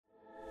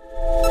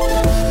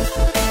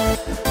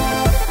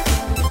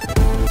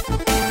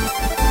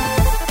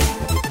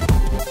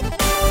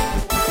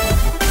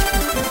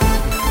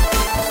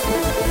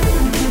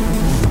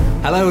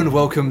Hello and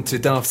welcome to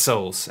Daft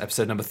Souls,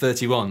 episode number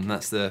 31.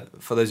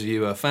 For those of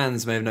you who are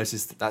fans may have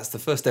noticed, that's the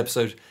first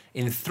episode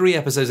in 3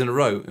 episodes in a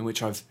row in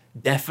which I've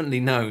definitely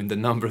known the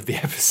number of the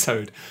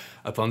episode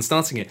upon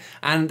starting it.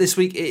 And this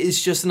week it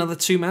is just another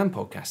 2-man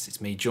podcast.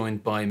 It's me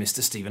joined by Mr.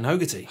 Stephen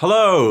Hogarty.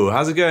 Hello,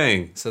 how's it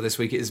going? So this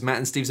week it is Matt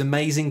and Steve's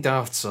amazing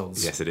Daft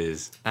Souls. Yes, it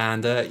is.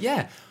 And what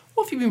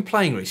have you been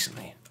playing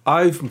recently?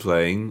 I've been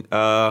playing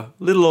a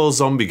little old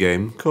zombie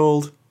game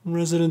called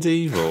Resident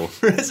Evil.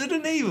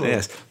 Resident Evil?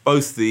 Yes,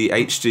 both the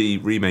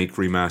HD remake,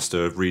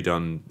 remaster,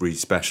 redone,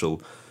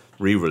 re-special,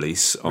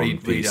 re-release on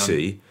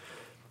PC,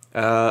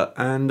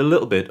 and a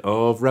little bit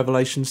of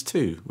Revelations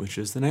 2, which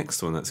is the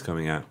next one that's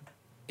coming out.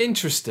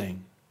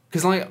 Interesting.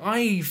 Because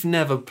I've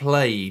never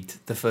played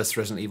the first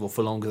Resident Evil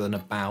for longer than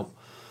about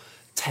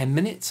 10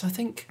 minutes, I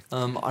think.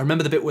 I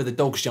remember the bit where the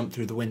dogs jumped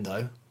through the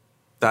window.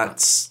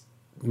 That's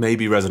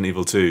maybe Resident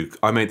Evil 2.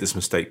 I made this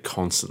mistake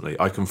constantly.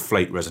 I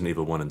conflate Resident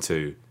Evil 1 and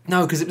 2.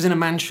 No, because it was in a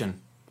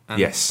mansion. And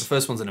yes. The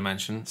first one's in a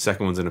mansion.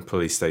 Second one's in a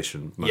police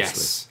station, mostly.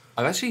 Yes.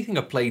 I actually think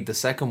I played the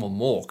second one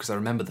more, because I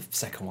remember the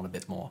second one a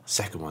bit more.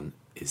 Second one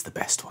is the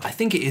best one. I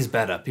think it is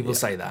better. People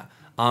say that.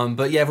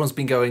 But yeah, everyone's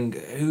been going,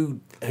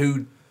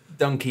 who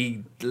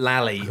Donkey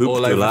Lally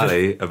all over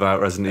Lally about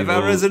Resident Evil.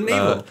 About Resident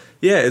Evil.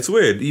 Yeah, it's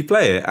weird. You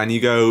play it and you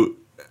go,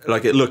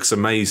 like, it looks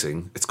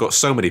amazing. It's got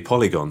so many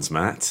polygons,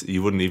 Matt,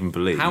 you wouldn't even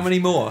believe. How many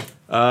more?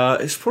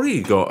 It's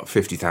probably got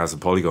 50,000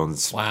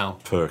 polygons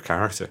per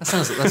character. That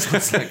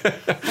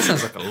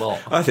sounds like a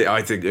lot. I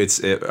think it's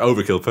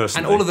overkill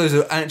personally. And all of those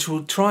are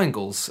actual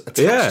triangles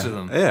attached to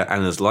them. Yeah,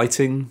 and there's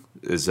lighting.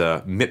 There's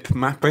MIP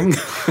mapping.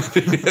 I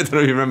don't know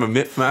if you remember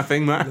MIP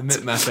mapping, Matt. The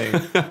MIP mapping.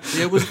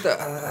 Yeah,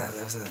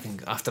 that was I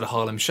think after the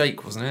Harlem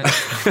Shake, wasn't it?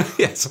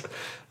 Yes.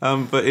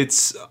 But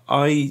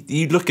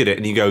you look at it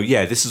and you go,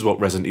 yeah, this is what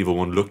Resident Evil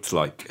 1 looked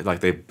like.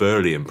 Like, they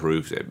barely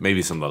improved it.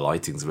 Maybe some of the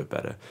lighting's a bit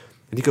better.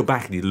 And you go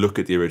back and you look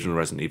at the original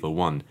Resident Evil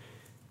 1.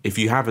 If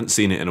you haven't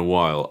seen it in a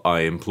while,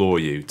 I implore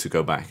you to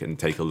go back and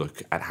take a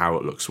look at how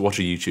it looks. Watch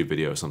a YouTube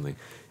video or something.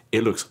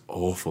 It looks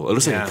awful. It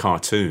looks like a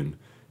cartoon.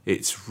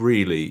 It's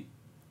really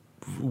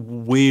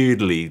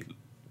weirdly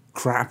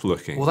crap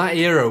looking. Well, that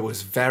era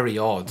was very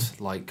odd,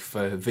 like,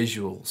 for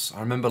visuals. I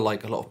remember,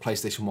 like, a lot of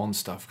PlayStation 1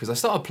 stuff, because I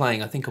started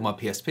playing, I think, on my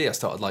PSP. I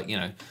started, like,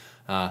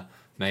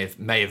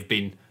 may have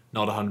been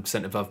not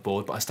 100% above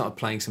board, but I started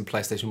playing some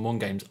PlayStation 1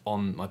 games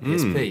on my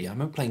PSP. I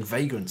remember playing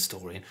Vagrant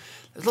Story. And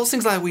there's lots of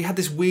things like that. We had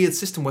this weird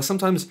system where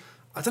sometimes,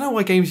 I don't know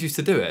why games used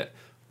to do it,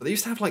 but they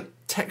used to have, like,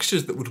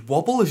 textures that would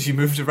wobble as you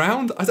moved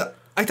around.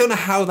 I don't know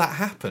how that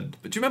happened,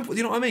 but do you remember? Do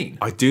you know what I mean?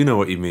 I do know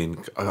what you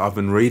mean. I've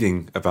been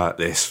reading about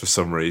this for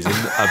some reason,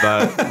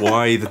 about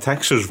why the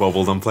textures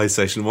wobbled on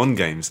PlayStation 1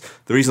 games.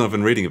 The reason I've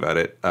been reading about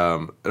it, I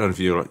don't know if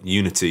you're like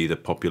Unity, the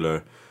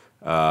popular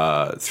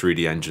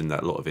 3D engine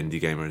that a lot of indie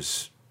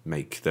gamers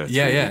make their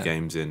 3D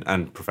games in,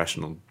 and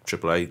professional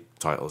AAA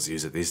titles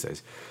use it these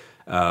days.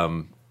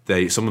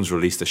 Someone's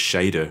released a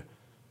shader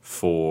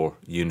for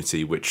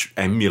Unity which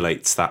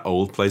emulates that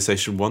old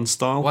PlayStation 1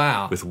 style.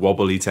 Wow. With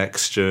wobbly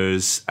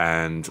textures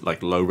and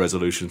like low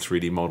resolution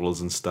 3D models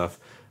and stuff.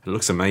 It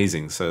looks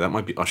amazing. So that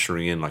might be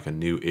ushering in like a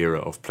new era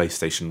of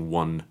PlayStation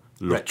 1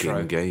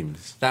 looking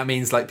games. That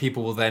means like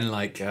people will then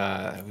like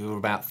we were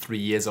about 3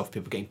 years off,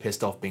 people getting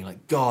pissed off being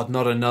like, God,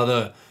 not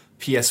another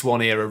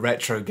PS1 era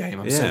retro game.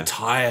 I'm so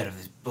tired of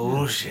this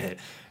bullshit.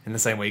 In the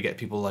same way you get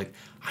people like,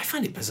 I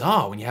find it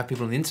bizarre when you have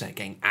people on the internet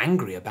getting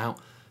angry about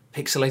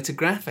pixelated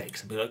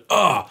graphics and be like,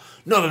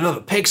 not another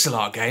pixel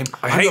art game.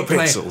 I hate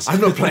pixels. I'm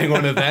not playing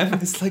one of them.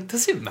 It's like,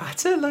 does it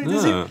matter? Like,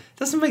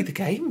 doesn't make the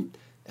game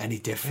any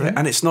different.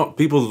 And it's not,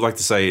 people like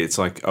to say it's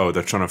like,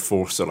 they're trying to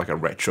force like a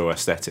retro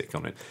aesthetic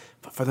on it.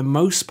 But for the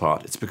most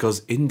part, it's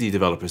because indie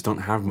developers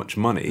don't have much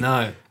money.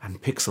 No.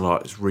 And pixel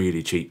art is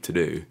really cheap to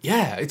do.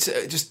 Yeah, it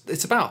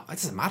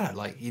doesn't matter.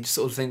 Like, you just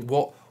sort of think,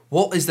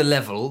 what is the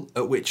level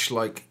at which,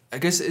 like, I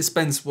guess it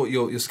depends what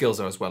your skills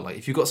are as well. Like,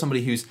 if you've got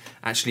somebody who's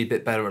actually a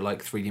bit better at,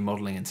 like, 3D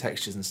modelling and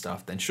textures and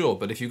stuff, then sure.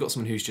 But if you've got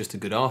someone who's just a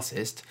good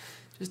artist,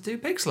 just do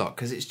pixel art,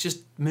 because it's just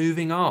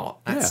moving art.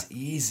 That's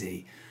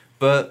easy.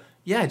 But,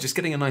 yeah, just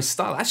getting a nice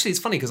style. Actually, it's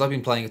funny, because I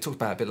talked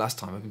about it a bit last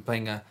time, I've been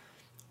playing a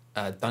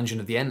Dungeon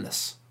of the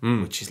Endless,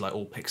 which is, like,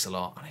 all pixel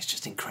art, and it's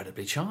just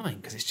incredibly charming,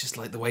 because it's just,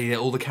 like, the way that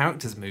all the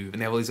characters move,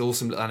 and they have all these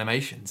awesome little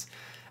animations.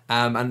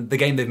 And the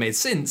game they've made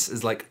since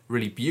is, like,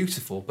 really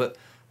beautiful, but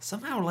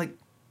somehow, like,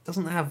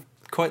 doesn't have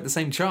quite the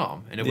same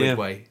charm in a weird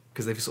way,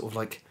 because they've sort of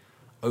like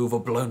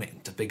overblown it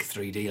into big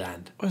 3D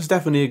land. Well, it's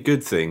definitely a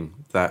good thing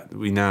that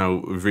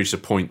we've reached a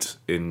point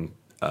in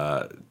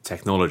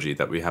technology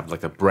that we have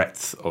like a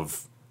breadth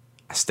of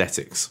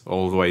aesthetics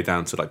all the way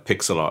down to like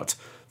pixel art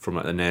from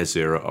like the NES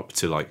era up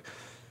to like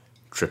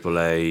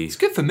AAA. It's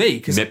good for me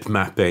because MIP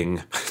mapping.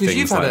 Things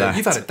you've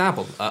had a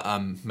dabble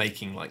at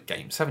making like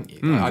games, haven't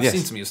you? I've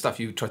seen some of your stuff.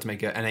 You tried to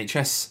make an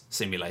NHS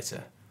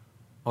simulator.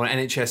 Or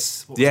an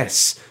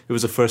NHS... It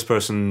was a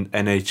first-person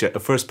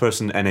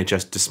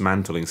NHS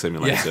dismantling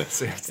simulator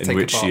so in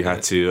which you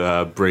had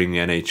to bring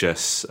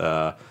NHS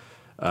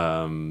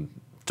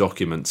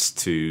documents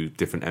to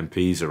different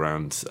MPs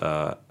around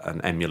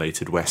an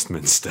emulated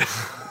Westminster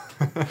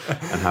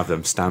and have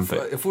them stamp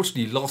it.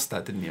 Unfortunately, you lost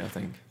that, didn't you? I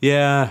think.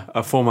 Yeah,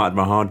 I formatted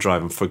my hard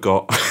drive and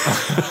forgot.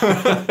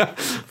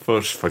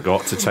 First,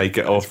 forgot to take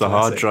it off the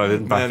hard drive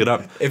and back it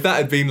up. If that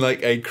had been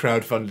like a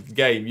crowdfunded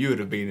game, you would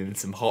have been in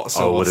some hot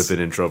sauce. I would have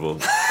been in trouble.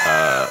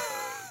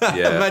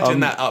 Yeah, Imagine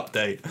that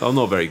update. I'm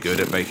not very good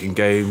at making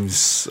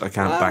games. I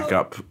can't back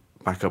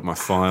up my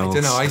files.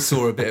 I don't know. I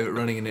saw a bit of it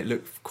running, and it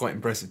looked quite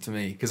impressive to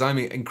me. Because I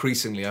mean,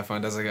 increasingly, I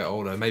find as I get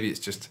older, maybe it's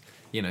just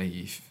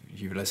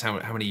you realise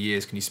how many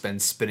years can you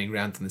spend spinning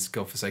around on this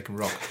godforsaken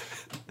rock,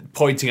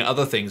 pointing at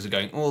other things and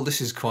going, "Oh,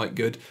 this is quite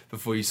good,"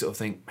 before you sort of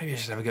think, maybe I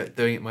should have a go at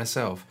doing it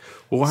myself.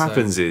 Well, what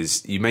happens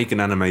is you make an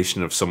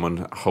animation of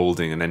someone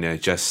holding an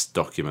NHS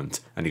document,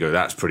 and you go,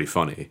 "That's pretty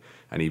funny,"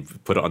 and you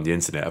put it on the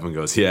internet. Everyone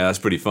goes, "Yeah, that's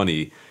pretty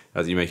funny."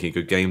 As you're making a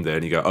good game there,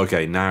 and you go,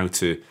 "Okay, now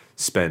to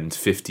spend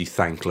 50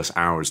 thankless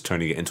hours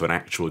turning it into an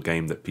actual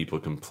game that people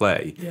can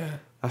play." Yeah.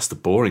 That's the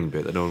boring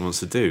bit that no one wants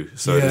to do.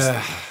 So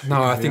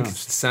I think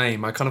it's the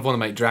same. I kind of want to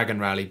make Dragon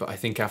Rally, but I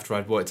think after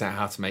I'd worked out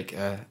how to make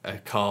a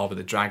car with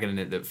a dragon in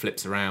it that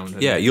flips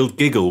around. Yeah, you'll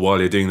giggle while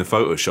you're doing the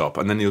Photoshop,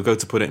 and then you'll go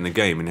to put it in the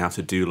game, and you have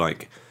to do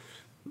like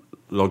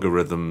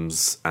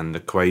logarithms and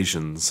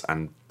equations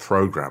and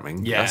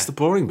programming. Yeah. That's the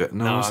boring bit.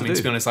 No, I mean,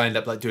 to be honest, I end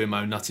up like doing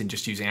my own nutting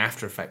just using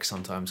After Effects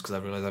sometimes because I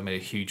realise I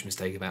made a huge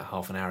mistake about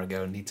half an hour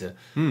ago and need to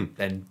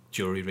then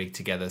jury rig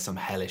together some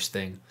hellish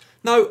thing.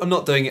 No, I'm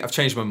not doing it. I've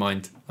changed my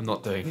mind. I'm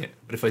not doing it.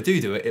 But if I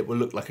do it, it will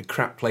look like a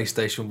crap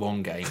PlayStation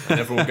 1 game. And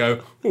everyone will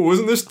go, "Oh,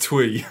 wasn't this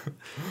twee?"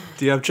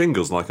 Do you have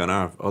jingles like on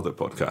our other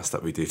podcast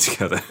that we do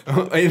together?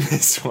 In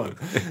this one?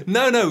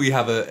 No, we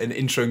have an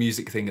intro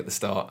music thing at the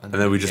start. And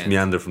then we just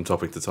meander from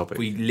topic to topic.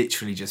 We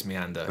literally just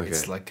meander. Okay.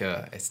 It's like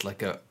a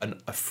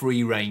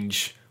free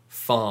range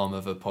farm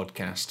of a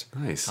podcast.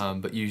 Nice.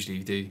 But usually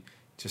you do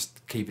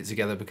just keep it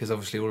together because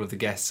obviously all of the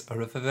guests are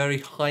of a very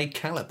high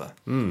caliber.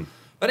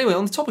 But anyway,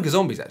 on the topic of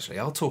zombies, actually,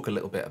 I'll talk a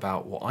little bit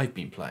about what I've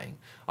been playing.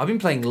 I've been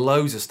playing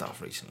loads of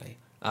stuff recently.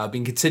 I've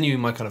been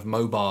continuing my kind of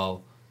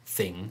mobile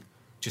thing,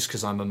 just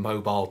because I'm a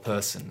mobile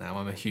person now.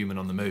 I'm a human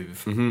on the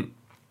move. Mm-hmm.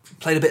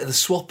 Played a bit of the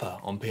Swapper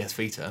on PS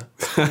Vita.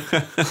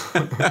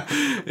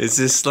 Is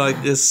this like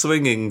a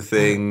swinging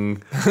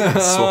thing?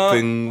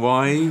 Swapping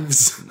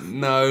wives?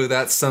 No,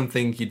 that's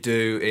something you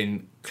do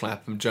in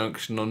Clapham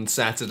Junction on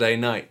Saturday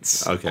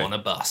nights. Okay. On a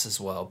bus as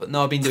well. But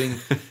no, I've been doing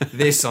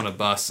this on a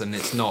bus and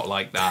it's not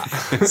like that.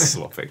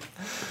 Swapping.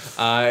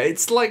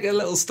 It's like a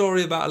little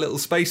story about a little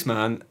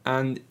spaceman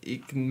and you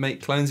can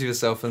make clones of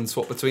yourself and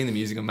swap between them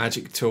using a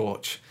magic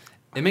torch.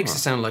 It makes it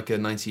sound like a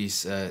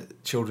 90s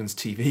children's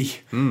TV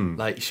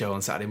like show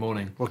on Saturday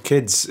morning. Well,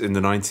 kids in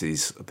the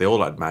 90s, they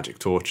all had magic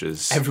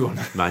torches. Everyone.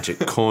 Magic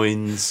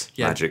coins,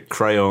 magic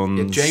crayons.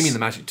 You had Jamie and the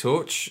magic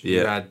torch.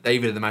 Yeah. You had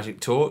David and the magic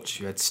torch.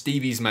 You had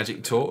Stevie's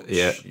magic torch.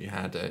 Yeah. You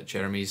had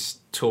Jeremy's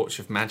torch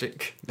of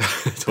magic.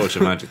 Torch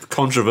of magic. The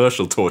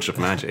controversial torch of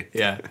magic.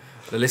 Yeah.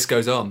 The list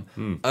goes on.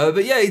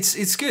 But yeah,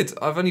 it's good.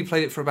 I've only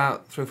played it for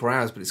about 3 or 4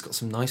 hours, but it's got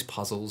some nice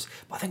puzzles.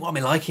 But I think what I've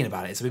been liking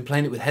about it is I've been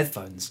playing it with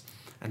headphones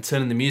and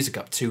turning the music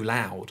up too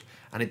loud,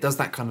 and it does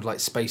that kind of like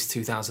Space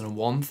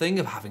 2001 thing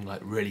of having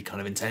like really kind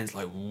of intense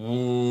like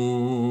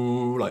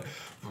woo, like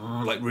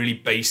really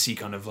bassy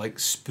kind of like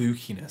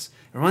spookiness.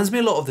 It reminds me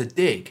a lot of The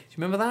Dig. Do you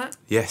remember that?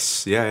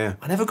 Yes, yeah.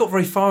 I never got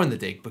very far in The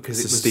Dig because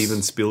It's it was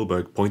Steven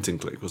Spielberg point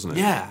and click, wasn't it?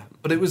 Yeah,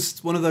 but it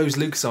was one of those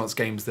LucasArts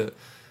games that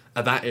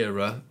at that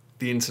era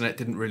the internet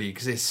didn't really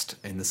exist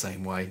in the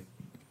same way,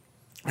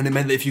 and it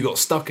meant that if you got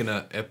stuck in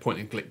a point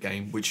and click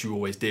game, which you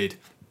always did,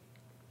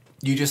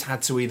 you just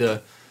had to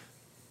either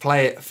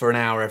play it for an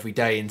hour every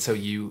day until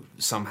you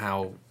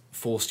somehow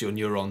forced your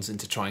neurons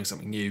into trying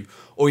something new,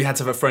 or you had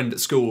to have a friend at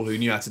school who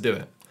knew how to do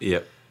it.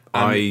 Yep.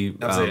 My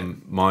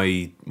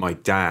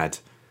dad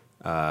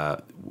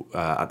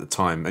at the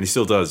time, and he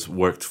still does,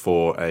 worked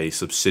for a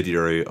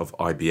subsidiary of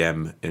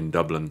IBM in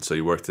Dublin. So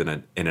he worked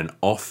in an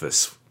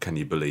office. Can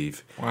you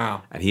believe?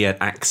 Wow. And he had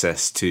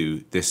access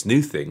to this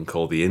new thing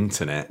called the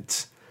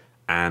internet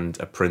and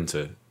a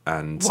printer.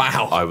 And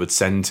wow. I would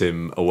send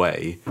him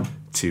away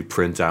to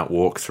print out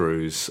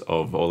walkthroughs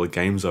of all the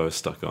games I was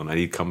stuck on, and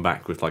he'd come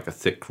back with like a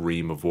thick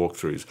ream of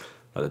walkthroughs,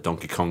 like the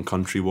Donkey Kong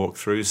Country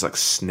walkthroughs, like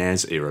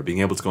SNES era. Being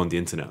able to go on the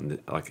internet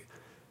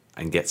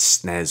and get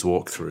SNES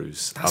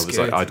walkthroughs. That's I was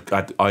good.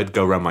 like, I'd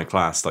go around my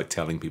class like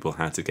telling people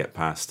how to get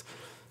past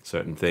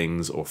certain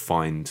things or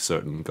find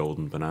certain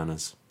golden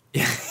bananas.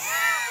 Yeah.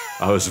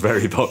 I was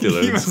very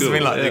popular. You must have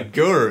been like the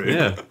guru.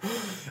 Yeah.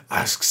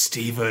 Ask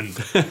Stephen.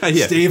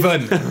 Yeah.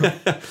 Stephen,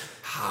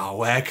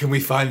 where can we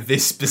find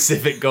this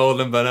specific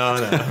golden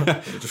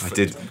banana? I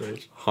did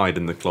hide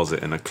in the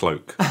closet in a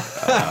cloak,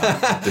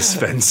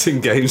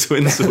 dispensing games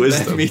wins the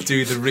wisdom. Let me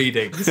do the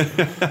readings.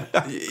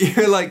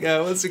 You're like,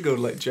 what's it called?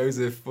 Like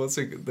Joseph,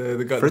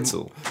 the guy?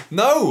 Fritzl.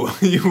 No,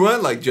 you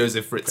weren't like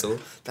Joseph Fritzl.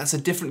 That's a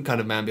different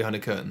kind of man behind a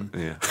curtain.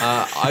 Yeah.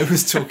 I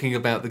was talking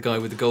about the guy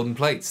with the golden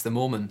plates, the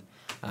Mormon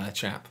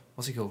chap.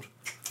 What's he called?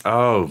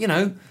 Oh. You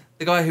know,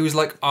 the guy who was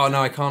like, oh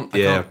no, I can't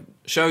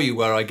show you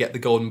where I get the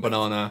golden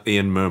banana.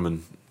 Ian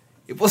Merman.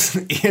 It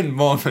wasn't Ian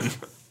Mormon.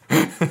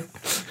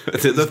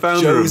 The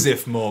founder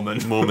Joseph Mormon.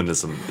 of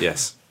Mormonism,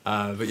 yes.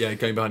 But yeah,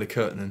 going behind a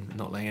curtain and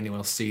not letting anyone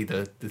else see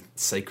the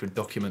sacred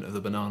document of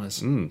the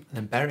bananas. And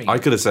then burying I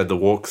it. could have said the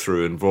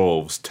walkthrough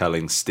involves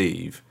telling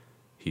Steve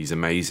he's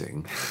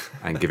amazing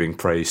and giving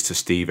praise to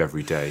Steve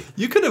every day.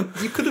 You could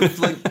have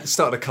like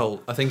started a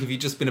cult. I think if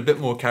you'd just been a bit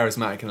more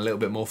charismatic and a little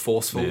bit more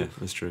forceful, Yeah,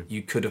 that's true.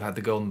 you could have had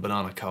the golden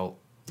banana cult.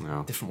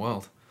 No. Different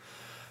world.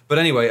 But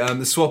anyway,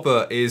 the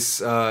Swapper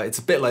is it's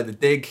a bit like the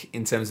Dig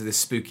in terms of this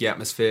spooky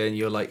atmosphere, and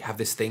you're like have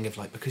this thing of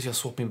like because you're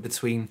swapping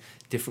between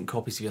different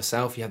copies of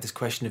yourself, you have this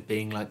question of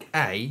being like,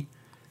 A,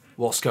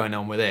 what's going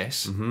on with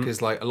this?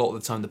 Because like a lot of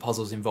the time the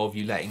puzzles involve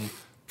you letting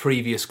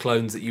previous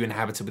clones that you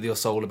inhabited with your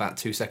soul about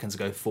 2 seconds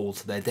ago fall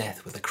to their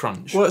death with a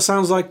crunch. Well, it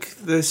sounds like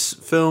this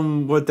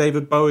film where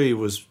David Bowie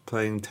was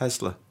playing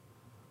Tesla.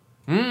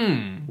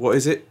 What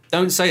is it?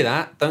 Don't say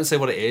that. Don't say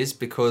what it is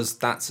because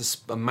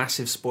that's a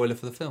massive spoiler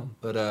for the film.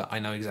 But I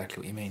know exactly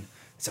what you mean.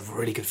 It's a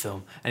really good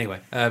film. Anyway,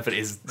 but it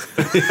is.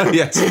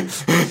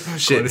 Yes.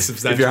 Shit. a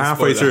substantial If you're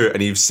halfway spoiler. through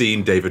and you've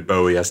seen David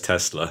Bowie as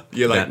Tesla,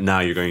 You're like, now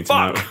you're going to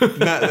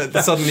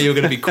know. Suddenly you're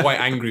going to be quite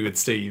angry with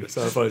Steve.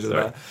 So I apologise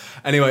about that.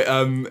 Anyway,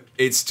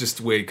 it's just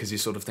weird because you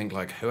sort of think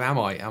like, who am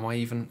I? Am I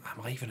even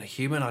a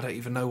human? I don't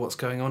even know what's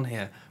going on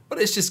here.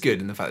 But it's just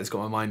good in the fact it's got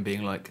my mind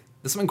being like,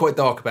 there's something quite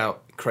dark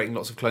about creating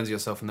lots of clones of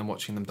yourself and then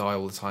watching them die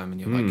all the time,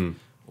 and you're like,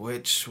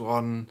 which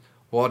one?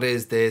 What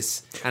is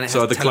this? And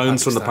So are the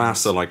clones from the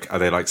telepathic past are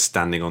they like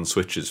standing on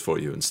switches for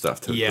you and stuff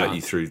to Yeah. let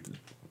you through?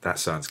 That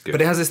sounds good. But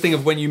it has this thing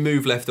of when you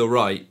move left or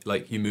right,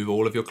 like you move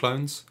all of your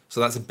clones. So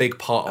that's a big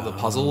part of the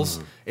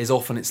puzzles. Is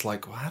often it's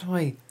like, well, how do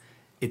I?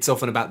 It's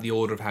often about the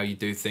order of how you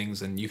do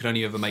things, and you can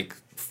only ever make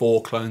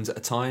 4 clones at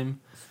a time,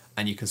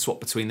 and you can swap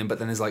between them. But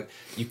then there's like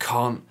you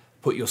can't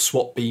put your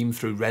swap beam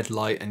through red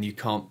light, and you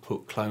can't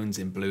put clones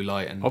in blue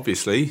light. And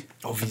Obviously.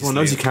 Everyone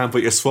knows you can't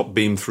put your swap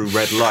beam through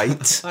red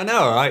light. I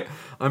know, right?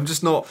 I'm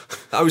just not.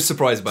 I was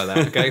surprised by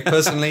that. Okay,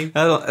 personally,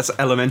 That's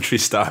elementary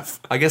stuff.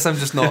 I guess I'm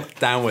just not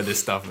down with this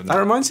stuff. And That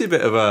reminds me a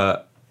bit of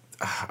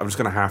I'm just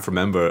going to half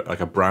remember like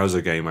a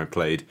browser game I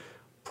played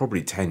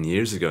probably 10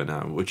 years ago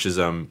now, which is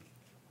it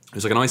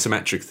was like an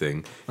isometric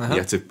thing. You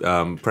had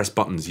to press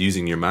buttons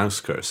using your mouse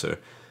cursor,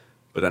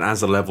 but then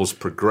as the levels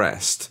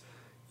progressed,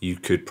 you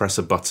could press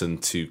a button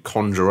to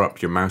conjure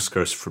up your mouse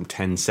cursor from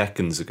 10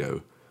 seconds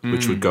ago,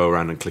 which would go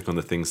around and click on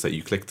the things that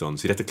you clicked on.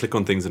 So you'd have to click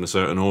on things in a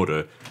certain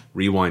order,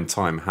 rewind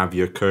time, have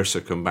your cursor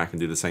come back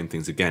and do the same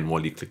things again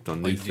while you clicked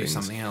on new you do things.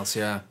 something else,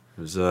 yeah.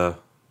 It was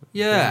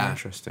Yeah. very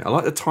interesting. I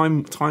like the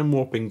time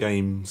warping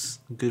games.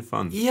 Good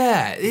fun.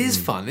 Yeah, it is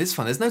fun. It's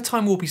fun. There's no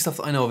time warpy stuff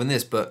that I know of in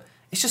this, but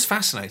it's just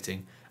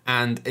fascinating.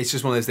 And it's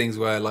just one of those things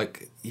where,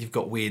 like, you've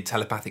got weird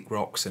telepathic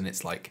rocks, and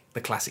it's like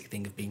the classic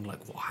thing of being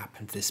like, what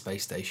happened to this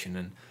space station,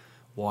 and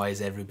why is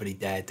everybody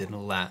dead, and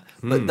all that.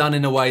 But done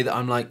in a way that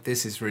I'm like,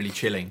 this is really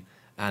chilling.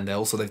 And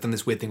also, they've done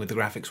this weird thing with the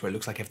graphics where it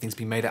looks like everything's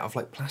been made out of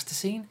like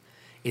plasticine.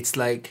 It's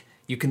like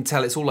you can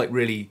tell it's all like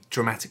really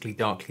dramatically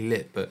darkly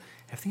lit, but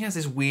everything has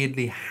this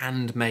weirdly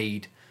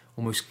handmade,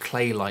 almost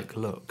clay-like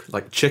look.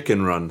 Like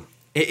Chicken Run.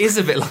 It is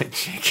a bit like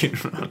Chicken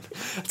Run.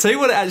 I'll tell you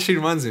what it actually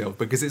reminds me of,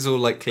 because it's all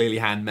like clearly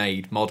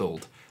handmade,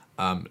 modelled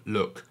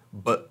look,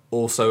 but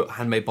also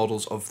handmade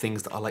models of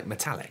things that are like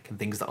metallic and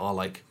things that are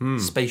like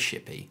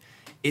spaceshipy.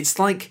 It's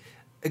like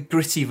a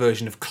gritty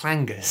version of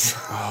Clangers.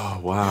 Oh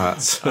wow,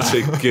 that's such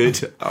a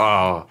good.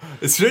 Oh,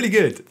 It's really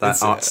good.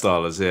 that art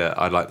style is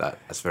I like that.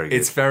 That's very good.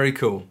 It's very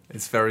cool.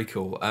 It's very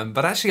cool.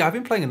 But actually, I've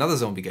been playing another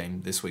zombie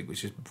game this week,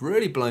 which has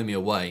really blown me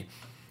away.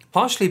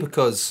 Partially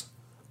because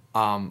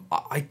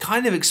I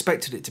kind of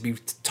expected it to be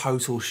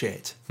total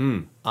shit.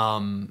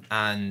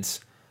 And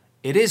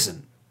it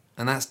isn't.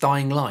 And that's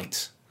Dying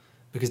Light.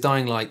 Because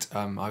Dying Light,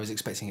 I was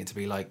expecting it to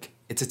be like,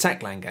 it's a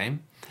Techland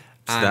game.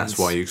 So that's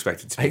why you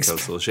expect it to be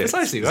total shit.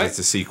 Precisely, 'Cause right? It's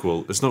a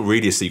sequel. It's not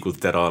really a sequel to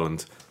Dead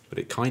Island, but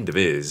it kind of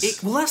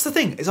is. Well, that's the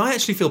thing, is I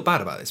actually feel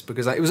bad about this,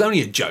 because it was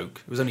only a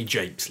joke. It was only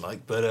japes,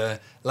 like.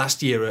 But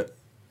last year,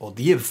 or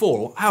the year before,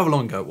 or however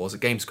long ago it was,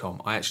 at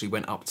Gamescom, I actually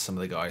went up to some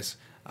of the guys,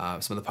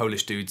 some of the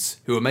Polish dudes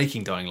who were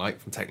making Dying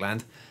Light from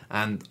Techland,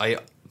 and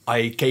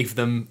I gave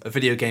them a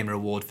Video Gamer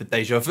Award for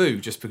Deja Vu,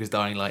 just because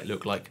Dying Light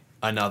looked like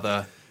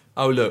another...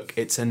 Oh, look,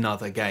 it's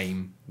another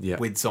game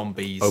with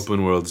zombies.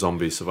 Open world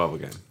zombie survival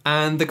game.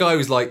 And the guy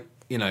was like,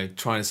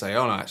 trying to say,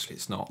 oh, no, actually,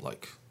 it's not.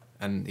 Like,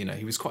 and,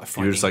 he was quite You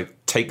frightening. were just like,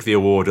 take the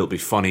award, it'll be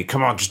funny.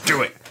 Come on, just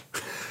do it.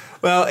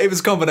 Well, it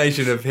was a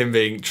combination of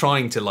him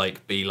trying to,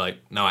 like, be like,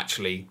 no,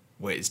 actually,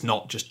 it's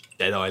not just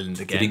Dead Island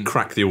again. Did he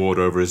crack the award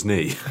over his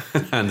knee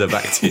and hand it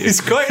back to you?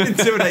 He's quite an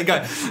intimidating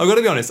guy. I've got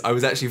to be honest, I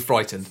was actually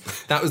frightened.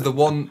 That was the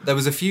one, there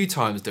was a few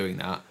times doing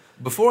that.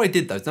 Before I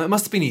did those, no, it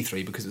must have been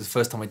E3, because it was the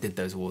first time I did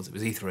those awards. It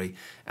was E3.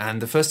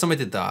 And the first time I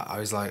did that, I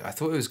was like, I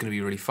thought it was going to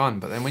be really fun.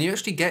 But then when you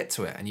actually get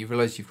to it and you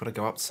realise you've got to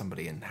go up to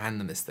somebody and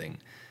hand them this thing,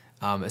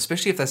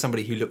 especially if they're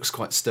somebody who looks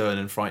quite stern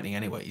and frightening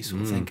anyway, you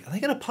sort of think, are they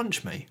going to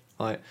punch me?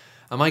 Like,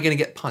 am I going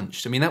to get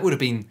punched? I mean, that would have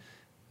been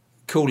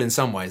cool in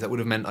some ways. That would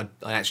have meant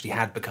I actually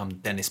had become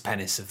Dennis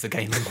Pennis of the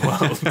gaming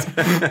world.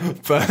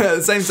 But at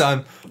the same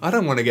time, I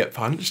don't want to get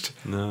punched.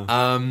 No.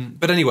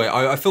 But anyway,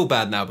 I feel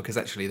bad now because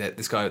actually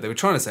this guy, they were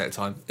trying to say at the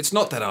time, it's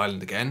not Dead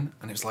Island again.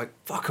 And it was like,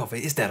 fuck off,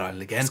 it is Dead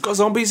Island again. It's got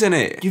zombies in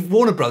it.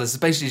 Warner Brothers has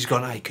basically just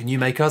gone, hey, can you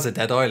make us a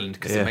Dead Island?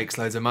 Because it makes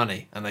loads of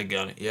money. And they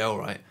go, yeah, all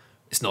right.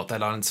 It's not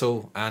Dead Island at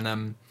all.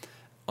 And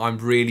I'm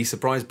really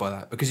surprised by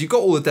that because you've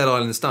got all the Dead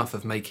Island stuff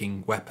of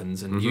making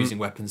weapons and using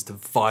weapons to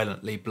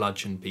violently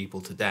bludgeon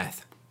people to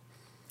death.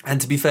 And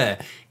to be fair,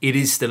 it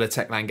is still a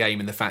Techland game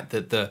in the fact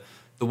that the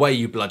way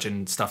you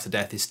bludgeon stuff to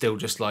death is still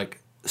just like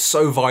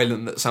so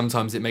violent that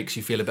sometimes it makes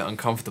you feel a bit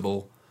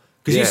uncomfortable.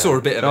 Because you saw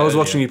a bit of it. I was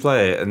watching you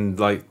play it, and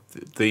like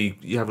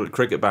you have like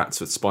cricket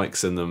bats with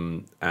spikes in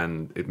them,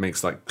 and it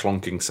makes like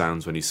clonking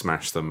sounds when you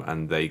smash them,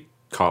 and they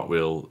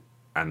cartwheel.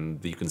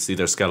 And you can see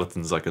their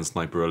skeletons like in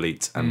Sniper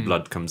Elite, and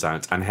blood comes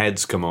out, and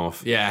heads come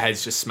off. Yeah,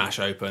 heads just smash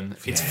open.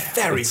 It's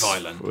very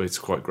violent. It's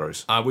quite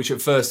gross. Which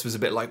at first was a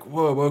bit like,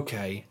 whoa,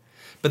 okay.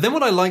 But then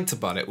what I liked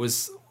about it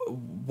was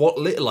what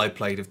little I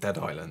played of Dead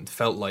Island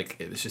felt like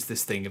it was just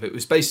this thing of it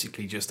was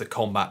basically just a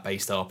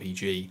combat-based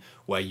RPG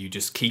where you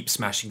just keep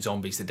smashing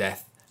zombies to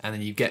death, and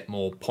then you get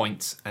more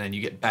points, and then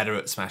you get better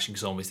at smashing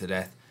zombies to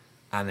death,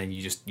 and then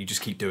you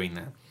just keep doing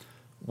that.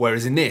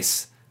 Whereas in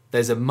this,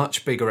 there's a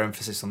much bigger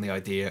emphasis on the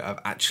idea of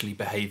actually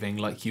behaving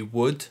like you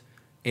would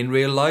in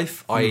real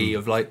life, i.e.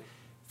 of like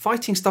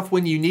fighting stuff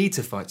when you need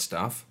to fight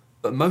stuff,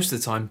 but most of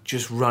the time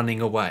just running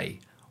away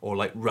or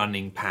like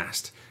running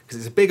past. Because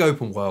it's a big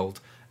open world,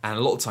 and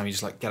a lot of the time you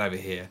just like, get over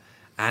here.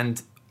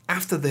 And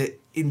after the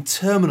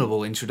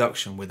interminable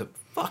introduction with a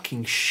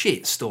fucking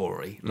shit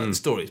story, like the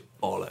story is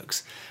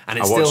bollocks, and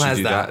it still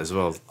has that as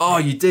well. Oh,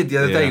 you did the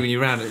other day when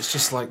you ran it. It's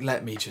just like,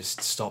 let me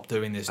just stop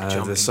doing this.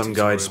 There's some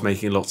guy just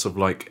making lots of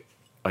like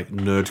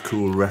nerd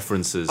cool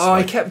references. Oh,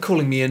 he kept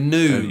calling me a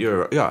noob.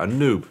 You're a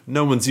noob.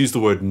 No one's used the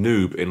word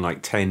noob in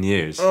like 10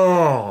 years.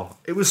 Oh,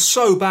 it was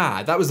so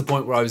bad. That was the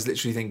point where I was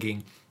literally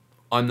thinking,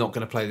 I'm not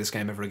going to play this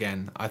game ever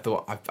again. I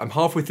thought, I'm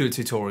halfway through the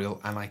tutorial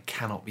and I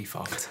cannot be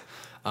fucked,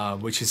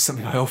 which is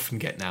something I often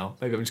get now.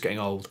 Maybe I'm just getting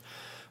old.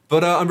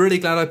 But I'm really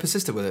glad I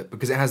persisted with it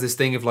because it has this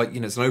thing of like,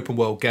 it's an open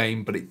world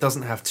game, but it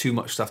doesn't have too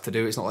much stuff to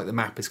do. It's not like the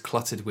map is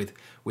cluttered with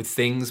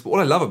things. But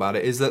what I love about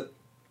it is that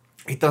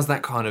it does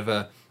that kind of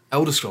a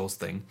Elder Scrolls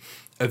thing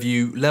of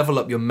you level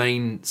up your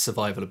main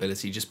survival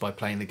ability just by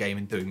playing the game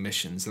and doing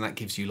missions, and that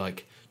gives you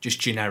like just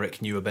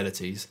generic new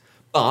abilities.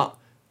 But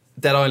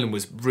Dead Island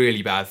was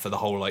really bad for the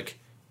whole like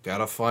get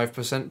a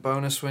 5%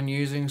 bonus when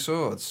using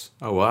swords.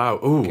 Oh wow!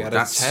 Ooh, get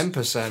that's a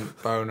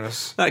 10%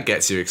 bonus. That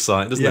gets you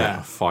excited, doesn't it?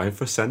 A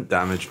 5%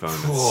 damage bonus.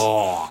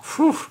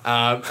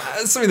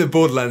 Something that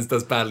Borderlands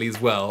does badly as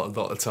well a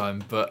lot of the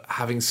time. But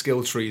having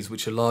skill trees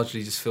which are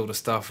largely just filled with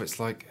stuff, it's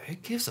like who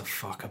gives a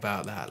fuck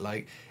about that?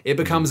 Like it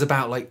becomes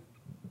about like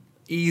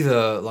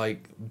either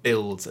like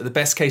builds. The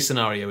best case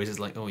scenario is it's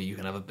like, oh, you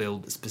can have a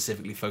build that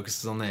specifically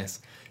focuses on this.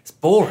 It's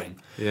boring.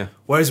 Yeah.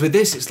 Whereas with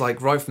this, it's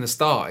like right from the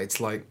start,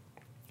 it's like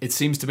it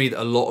seems to me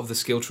that a lot of the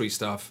skill tree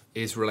stuff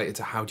is related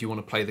to how do you want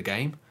to play the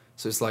game.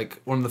 So it's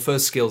like one of the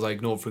first skills I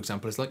ignored, for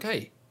example, is like,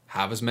 hey,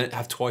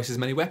 have twice as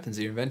many weapons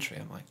in your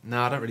inventory. I'm like,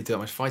 no, I don't really do that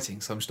much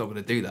fighting, so I'm just not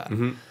going to do that.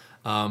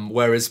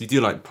 Whereas you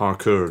do like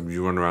parkour and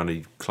you run around and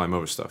you climb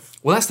over stuff.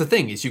 Well, that's the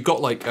thing is you've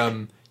got like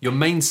your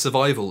main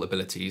survival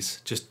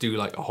abilities just do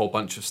like a whole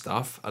bunch of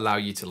stuff, allow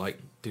you to like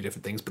do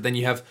different things. But then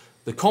you have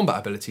the combat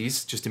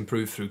abilities just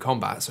improve through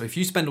combat. So if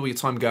you spend all your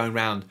time going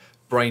around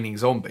braining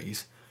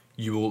zombies,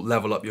 you will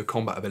level up your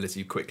combat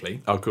ability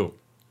quickly. Oh, cool.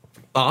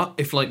 But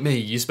if, like me,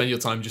 you spend your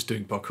time just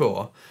doing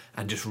parkour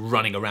and just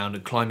running around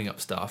and climbing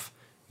up stuff,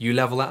 you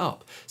level that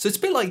up. So it's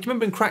a bit like, do you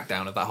remember in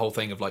Crackdown of that whole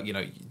thing of like,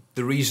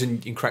 the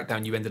reason in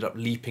Crackdown you ended up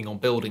leaping on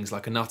buildings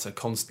like a nutter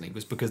constantly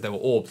was because there were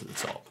orbs at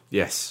the top.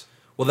 Yes.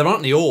 Well, there aren't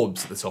any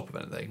orbs at the top of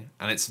anything,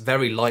 and it's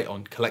very light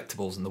on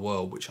collectibles in the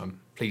world, which I'm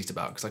pleased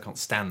about because I can't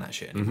stand that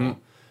shit anymore.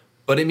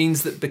 But it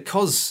means that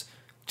because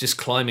just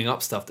climbing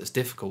up stuff that's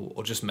difficult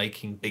or just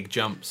making big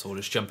jumps or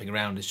just jumping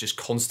around is just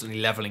constantly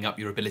leveling up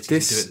your ability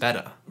to do it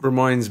better.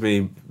 Reminds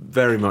me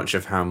very much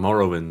of how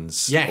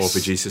Morrowind's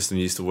RPG system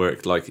used to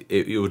work. Like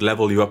it would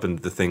level you up in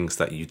the things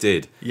that you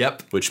did.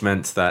 Yep. Which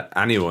meant that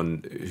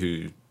anyone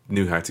who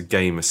knew how to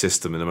game a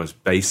system in the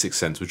most basic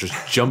sense would just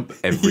jump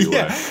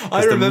everywhere.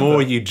 The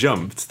more you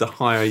jumped, the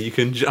higher you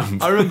can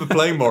jump. I remember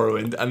playing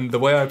Morrowind, and the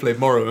way I played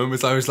Morrowind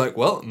was I was like,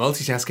 well,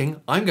 multitasking,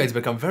 I'm going to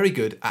become very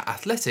good at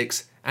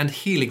athletics and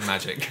healing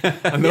magic.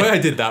 And the way I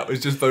did that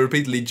was just by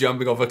repeatedly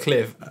jumping off a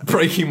cliff,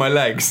 breaking my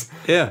legs,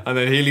 and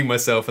then healing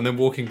myself, and then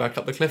walking back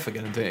up the cliff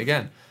again and doing it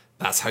again.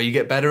 That's how you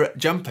get better at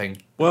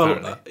jumping.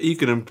 Well, you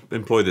can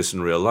employ this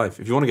in real life.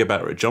 If you want to get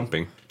better at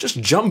jumping,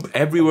 just jump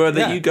everywhere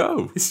that you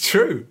go. It's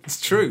true.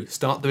 It's true.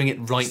 Start doing it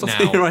right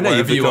now. Right now,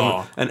 wherever you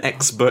are. An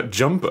expert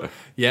jumper.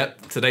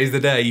 Yep. Today's the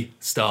day.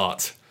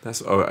 Start.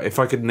 If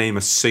I could name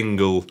a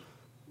single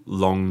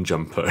long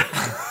jumper,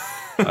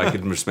 I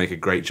could just make a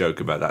great joke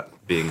about that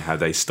being how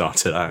they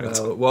started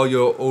out. While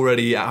you're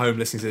already at home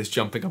listening to this,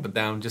 jumping up and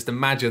down, just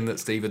imagine that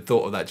Steve had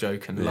thought of that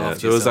joke and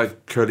laughed. There was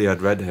that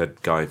curly-haired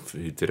redhead guy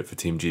who did it for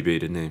Team GB,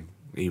 didn't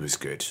he? He was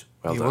good.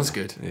 Well done. He was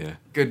good.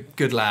 Yeah.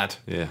 Good lad.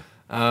 Yeah.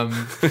 I'm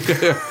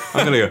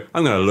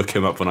gonna look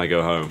him up when I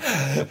go home.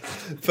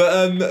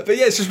 But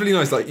yeah, it's just really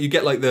nice. Like you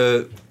get like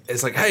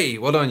it's like, hey,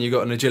 well done, you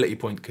got an agility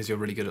point because you're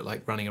really good at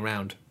like running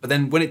around. But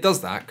then when it does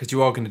that, because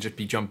you are going to just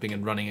be jumping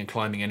and running and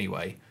climbing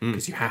anyway,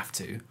 because you have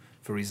to,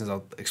 for reasons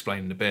I'll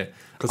explain in a bit.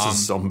 Because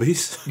there's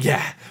zombies.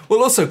 Yeah.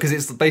 Well, also because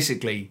it's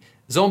basically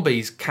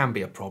zombies can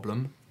be a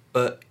problem,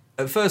 but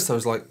at first I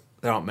was like,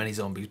 there aren't many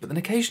zombies, but then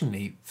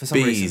occasionally, for some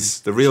reason... Bees,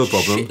 the real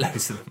problem.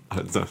 Shitloads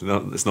of them.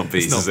 No, it's not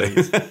bees, It's not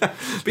is it?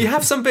 But you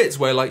have some bits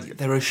where, like,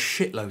 there are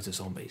shitloads of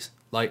zombies.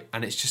 Like,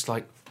 and it's just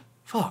like,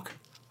 fuck,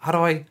 how do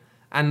I...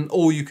 And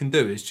all you can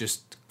do is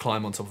just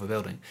climb on top of a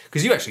building.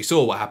 Because you actually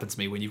saw what happened to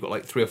me when you've got,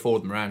 like, 3 or 4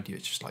 of them around you.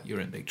 It's just like, you're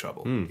in big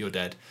trouble. You're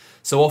dead.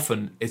 So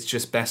often, it's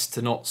just best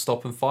to not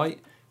stop and fight.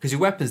 Because your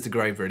weapons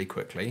degrade really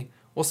quickly.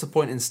 What's the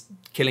point in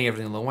killing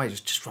everything along the way?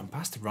 Just run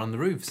past them, run the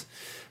roofs.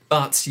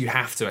 But you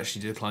have to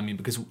actually do the climbing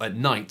because at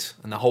night,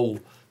 and the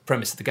whole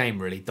premise of the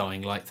game really,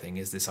 Dying Light thing,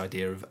 is this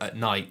idea of at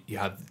night you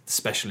have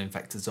special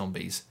infected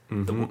zombies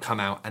that will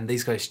come out and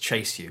these guys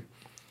chase you.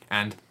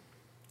 And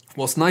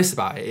what's nice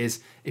about it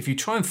is if you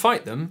try and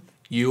fight them,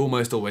 you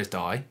almost always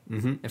die.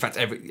 In fact,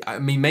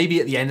 maybe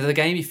at the end of the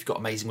game, if you've got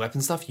amazing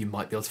weapon stuff, you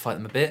might be able to fight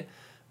them a bit.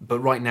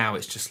 But right now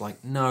it's just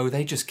like, no,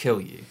 they just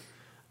kill you.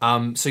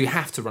 So you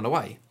have to run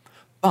away.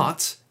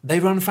 But they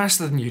run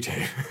faster than you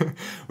do,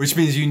 which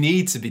means you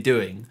need to be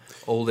doing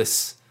all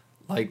this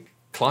like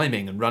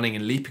climbing and running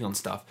and leaping on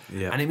stuff.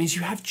 Yeah. And it means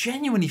you have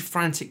genuinely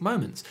frantic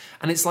moments.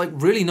 And it's like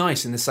really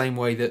nice in the same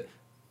way that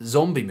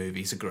zombie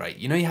movies are great.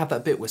 You know, you have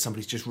that bit where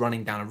somebody's just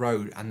running down a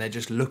road and they're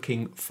just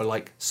looking for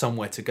like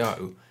somewhere to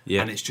go.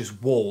 Yeah. And it's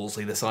just walls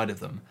either side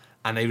of them.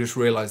 And they just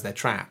realise they're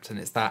trapped. And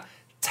it's that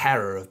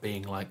terror of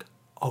being like,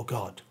 oh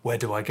God, where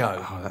do I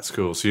go? Oh, that's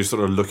cool. So you're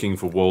sort of looking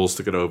for walls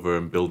to get over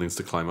and buildings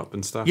to climb up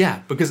and stuff?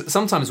 Yeah, because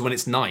sometimes when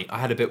it's night, I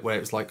had a bit where it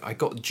was like, I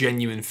got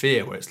genuine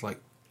fear where it's like,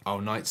 oh,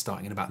 night's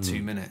starting in about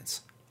 2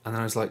 minutes. And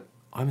then I was like,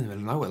 I'm in the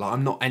middle of nowhere. Like,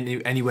 I'm not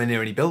anywhere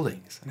near any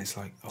buildings. And it's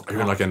like, oh God.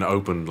 You're in like an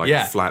open,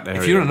 flat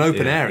area. If you're in an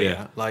open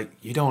area, like,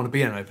 you don't want to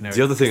be in an open area.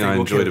 The other thing I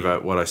enjoyed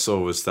about what I saw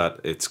was that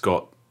it's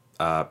got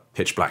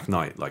pitch black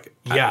night. Like,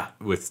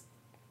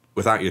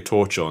 without your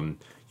torch on,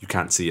 you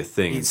can't see a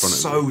thing in front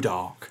of you. It's so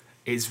dark.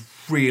 It's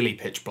really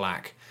pitch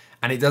black.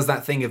 And it does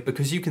that thing of,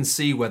 because you can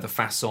see where the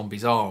fast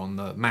zombies are on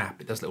the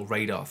map, it does a little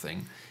radar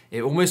thing.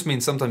 It almost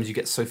means sometimes you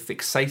get so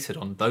fixated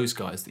on those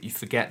guys that you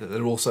forget that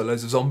there are also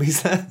loads of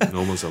zombies there.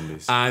 Normal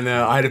zombies. And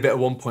I had a bit at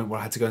one point where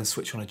I had to go and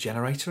switch on a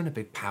generator and a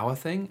big power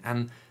thing.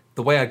 And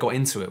the way I got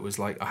into it was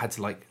like, I had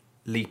to like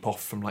leap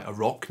off from like a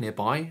rock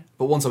nearby.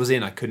 But once I was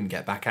in, I couldn't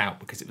get back out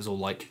because it was all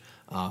like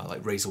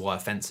razor wire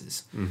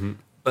fences. Mm-hmm.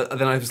 But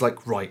then I was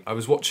like, right, I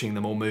was watching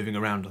them all moving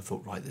around. I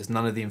thought, right, there's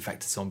none of the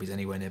infected zombies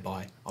anywhere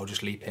nearby. I'll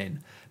just leap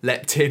in.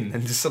 Leapt in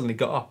and just suddenly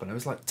got up and it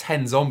was like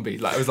 10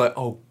 zombies. Like I was like,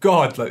 oh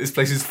God, like this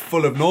place is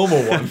full of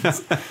normal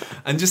ones.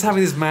 And just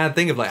having this mad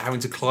thing of like having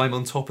to climb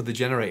on top of the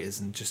generators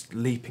and just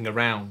leaping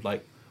around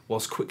like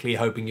whilst quickly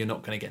hoping you're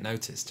not going to get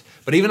noticed.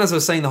 But even as I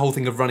was saying the whole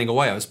thing of running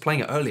away, I was playing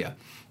it earlier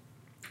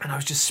and I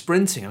was just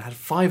sprinting and I had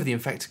 5 of the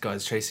infected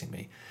guys chasing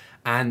me.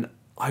 And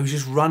I was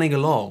just running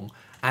along.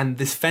 And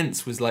this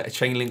fence was like a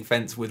chain link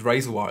fence with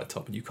razor wire at the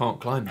top, and you can't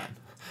climb them.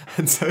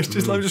 And so it's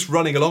just I'm just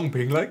running along,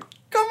 being like,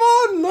 "Come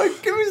on,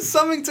 like give me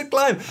something to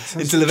climb."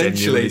 Until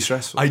eventually,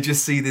 I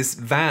just see this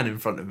van in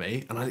front of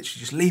me, and I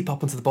literally just leap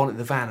up onto the bonnet of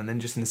the van, and then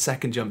just in the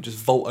second jump, just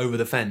vault over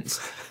the fence.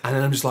 And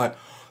then I'm just like,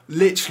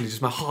 literally,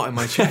 just my heart in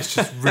my chest,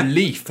 just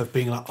relief of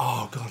being like,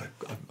 "Oh God,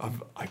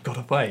 I got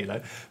away."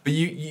 Like, but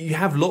you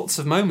have lots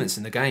of moments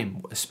in the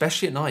game,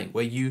 especially at night,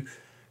 where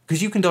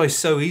because you can die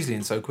so easily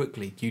and so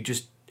quickly, you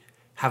just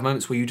have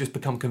moments where you just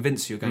become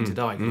convinced you're going to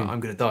die. You're like,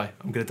 I'm going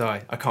to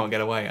die, I can't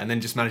get away. And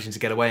then just managing to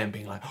get away and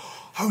being like,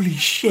 holy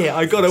shit,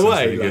 I got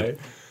away. Really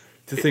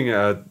the thing,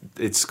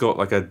 it's got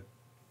like a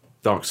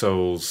Dark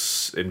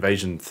Souls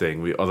invasion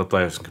thing where other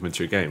players can come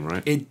into your game,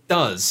 right? It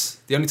does.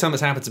 The only time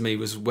that's happened to me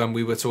was when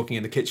we were talking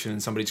in the kitchen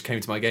and somebody just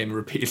came to my game and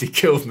repeatedly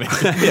killed me.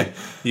 Yeah.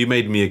 You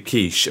made me a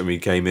quiche and we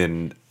came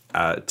in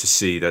to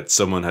see that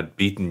someone had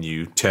beaten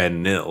you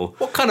 10-0.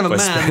 What kind of a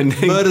man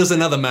murders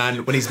another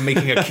man when he's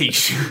making a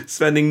quiche?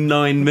 Spending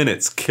 9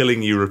 minutes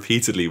killing you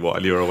repeatedly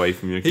while you're away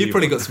from your keyboard. He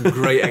probably got some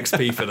great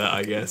XP for that,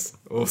 I guess,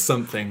 or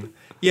something.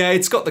 Yeah,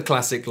 it's got the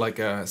classic, like,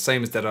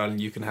 same as Dead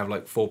Island, you can have,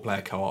 like,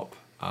 4-player co-op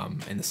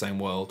in the same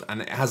world.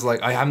 And it has,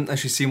 like, I haven't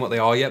actually seen what they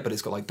are yet, but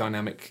it's got, like,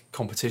 dynamic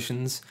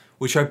competitions,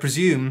 which I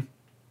presume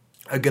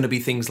are going to be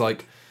things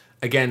like,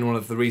 again, one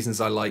of the reasons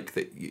I like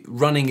that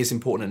running is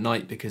important at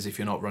night, because if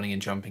you're not running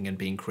and jumping and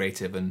being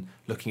creative and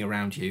looking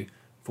around you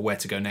for where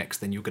to go next,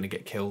 then you're going to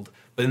get killed.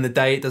 But in the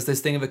day, it does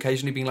this thing of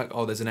occasionally being like,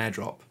 oh, there's an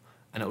airdrop,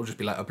 and it'll just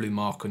be like a blue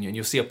mark on you, and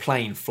you'll see a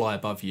plane fly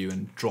above you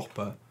and drop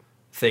a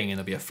thing, and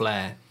there'll be a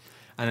flare.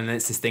 And then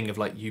it's this thing of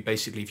like, you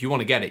basically, if you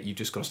want to get it, you've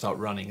just got to start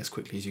running as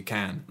quickly as you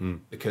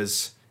can.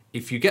 Because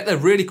if you get there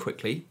really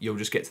quickly, you'll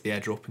just get to the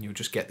airdrop and you'll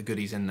just get the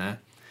goodies in there.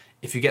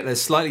 If you get there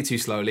slightly too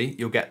slowly,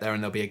 you'll get there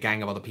and there'll be a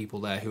gang of other people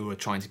there who are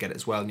trying to get it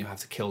as well, and you'll have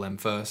to kill them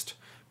first.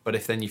 But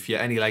if you're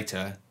any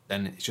later,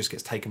 then it just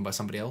gets taken by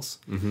somebody else.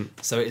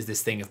 So it is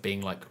this thing of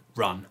being like,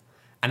 run.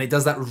 And it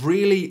does that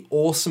really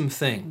awesome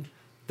thing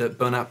that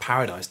Burnout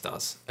Paradise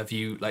does. Of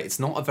you, like, it's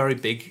not a very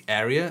big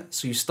area,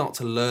 so you start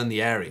to learn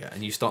the area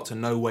and you start to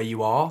know where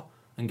you are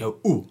and go,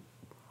 ooh,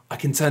 I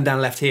can turn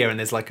down left here and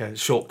there's like a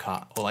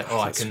shortcut, or like,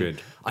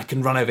 I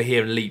can run over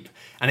here and leap.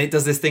 And it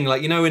does this thing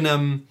like, you know,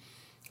 in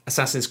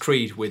Assassin's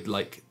Creed with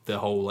like the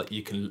whole, like,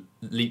 you can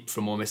leap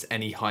from almost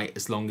any height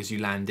as long as you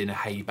land in a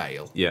hay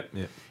bale. Yeah.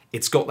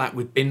 It's got that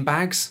with bin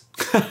bags.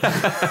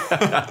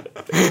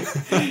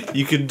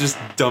 You can just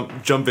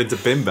jump into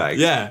bin bags.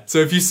 Yeah. So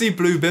if you see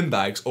blue bin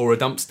bags or a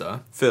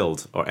dumpster,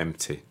 Filled or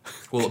empty.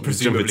 well, Jump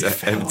presumably into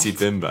filled. empty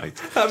bin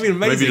bags. That'd be amazing.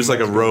 Maybe just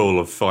like a roll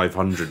of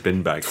 500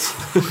 bin bags.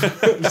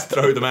 Just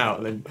throw them out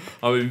and then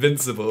I'm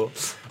invincible.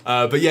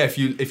 But yeah, if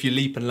you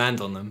leap and land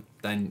on them,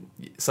 then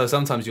so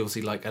sometimes you'll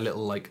see like a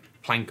little like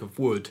plank of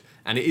wood,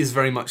 and it is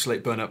very much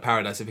like Burnout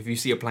Paradise. If you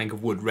see a plank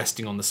of wood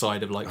resting on the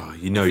side of like,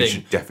 you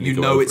should definitely. You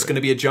go know over it's it. going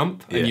to be a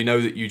jump, Yeah. and you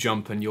know that you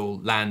jump and you'll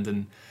land,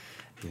 and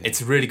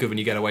it's really good when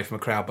you get away from a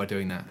crowd by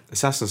doing that.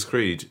 Assassin's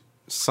Creed.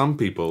 Some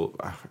people,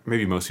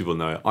 maybe most people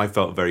know it. I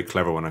felt very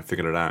clever when I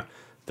figured it out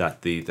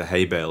that the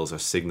hay bales are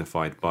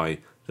signified by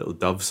little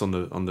doves on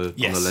the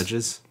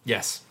ledges.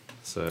 Yes.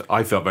 So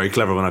I felt very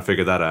clever when I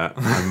figured that out.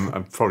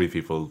 I'm probably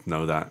people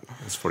know that.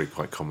 It's probably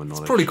quite common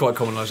knowledge. Probably quite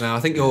common knowledge now. I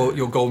think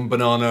your golden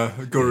banana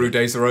guru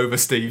days are over,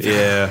 Steve.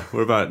 Yeah,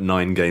 we're about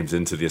 9 games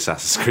into the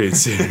Assassin's Creed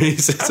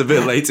series. It's a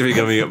bit late to be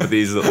coming up with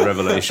these little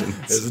revelations.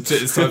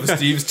 It's time for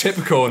Steve's tip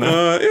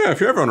corner. If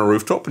you're ever on a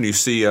rooftop and you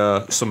see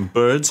some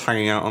birds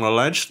hanging out on a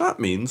ledge, that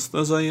means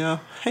there's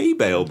a hay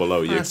bale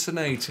below you.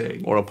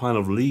 Fascinating. Or a pile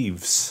of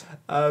leaves.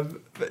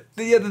 But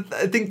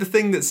I think the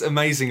thing that's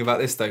amazing about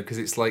this, though, because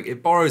it's like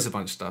it borrows a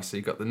bunch of stuff. So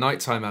you've got the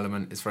nighttime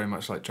element. It's very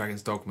much like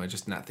Dragon's Dogma,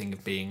 just in that thing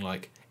of being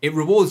like, it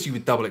rewards you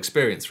with double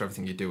experience for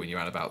everything you do when you're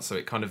out and about. So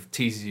it kind of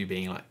teases you,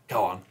 being like,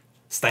 go on,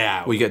 stay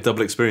out. Well, you get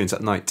double experience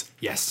at night.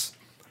 Yes.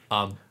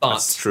 But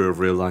That's true of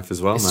real life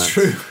as well, it's Matt.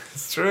 true.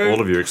 It's true.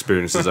 All of your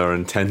experiences are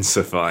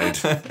intensified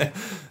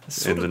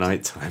in the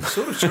nighttime.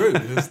 Sort of true.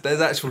 There's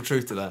actual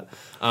truth to that.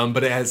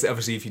 But it has,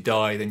 obviously, if you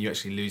die, then you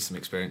actually lose some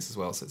experience as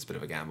well. So it's a bit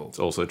of a gamble. It's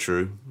also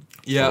true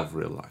of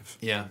real life.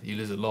 Yeah, you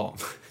lose a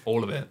lot.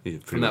 All of it. Yeah, pretty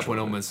From that much point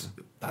all of it, onwards,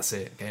 that's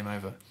it. Game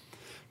over.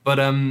 But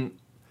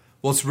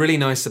what's really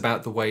nice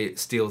about the way it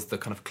steals the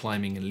kind of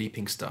climbing and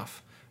leaping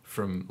stuff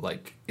from,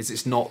 like, is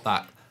it's not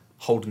that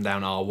holding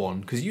down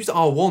R1. Because you use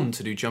R1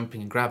 to do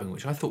jumping and grabbing,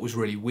 which I thought was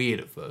really weird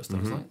at first. I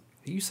was like,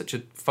 you use such a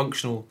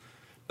functional...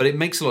 But it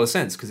makes a lot of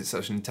sense because it's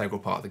such an integral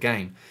part of the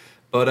game.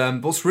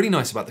 But what's really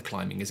nice about the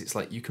climbing is it's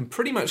like you can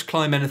pretty much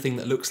climb anything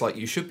that looks like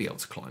you should be able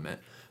to climb it.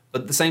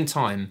 But at the same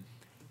time,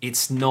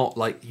 it's not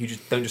like you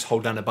just don't just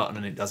hold down a button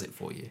and it does it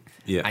for you.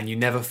 Yeah. And you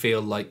never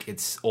feel like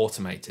it's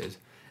automated.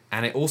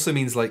 And it also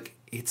means like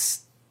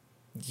it's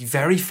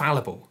very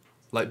fallible,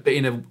 like, but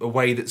in a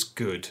way that's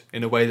good,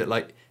 in a way that,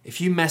 like, if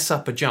you mess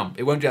up a jump,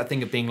 it won't do that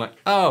thing of being like,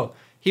 oh,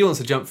 he wants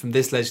to jump from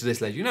this ledge to this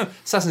ledge. You know,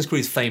 Assassin's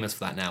Creed is famous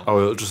for that now. Oh,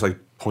 it'll just like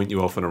point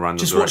you off in a random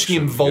Just direction.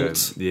 watching him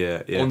vault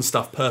Yeah. on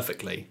stuff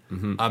perfectly.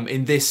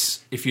 In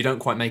this, if you don't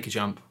quite make a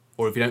jump,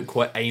 or if you don't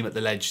quite aim at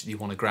the ledge that you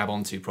want to grab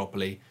onto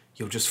properly,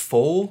 you'll just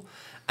fall.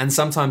 And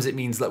sometimes it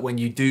means that when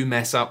you do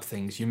mess up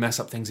things, you mess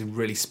up things in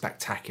really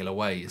spectacular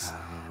ways.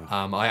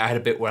 I had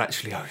a bit where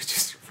actually I was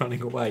just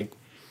running away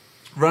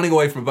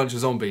from a bunch of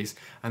zombies,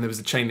 and there was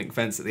a chain link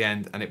fence at the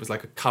end, and it was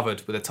like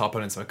covered with a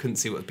tarpaulin, so I couldn't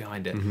see what was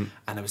behind it. And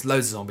there was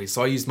loads of zombies,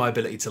 so I used my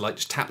ability to like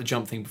just tap the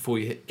jump thing before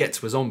you get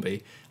to a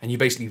zombie, and you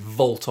basically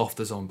vault off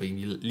the zombie and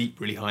you leap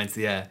really high into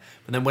the air.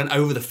 But then went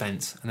over the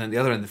fence, and then at the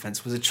other end of the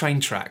fence was a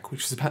train track,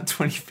 which was about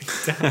 20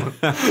 feet down.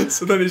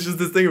 So then it's just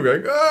this thing of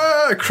going,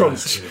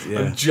 crunch.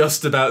 I'm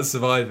just about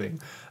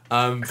surviving.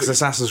 Because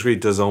Assassin's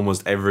Creed does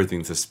almost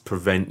everything to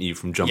prevent you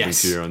from jumping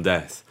to your own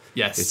death.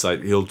 Yes. It's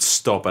like he'll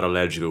stop at a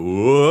ledge and go,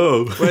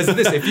 whoa. Whereas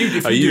this, if you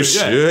Are do you it,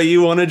 sure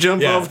you want to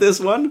jump off this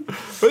one?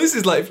 But this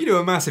is like, if you do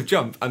a massive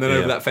jump and then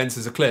over that fence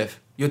is a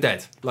cliff, you're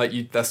dead. Like,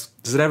 that's...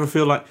 Does it ever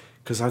feel like...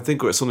 Because I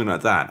think with something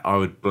like that, I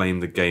would blame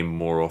the game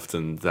more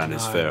often than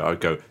is fair. I'd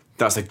go,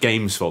 that's the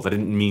game's fault. I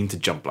didn't mean to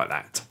jump like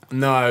that.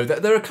 No,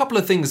 there are a couple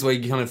of things where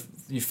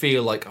you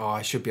feel like, oh,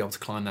 I should be able to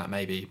climb that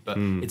maybe. But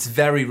it's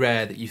very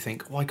rare that you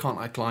think, why can't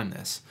I climb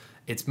this?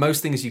 It's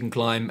most things you can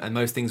climb, and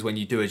most things when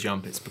you do a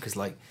jump, it's because,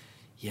 like,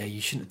 yeah,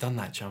 you shouldn't have done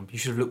that jump. You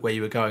should have looked where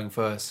you were going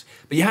first.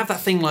 But you have that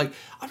thing like,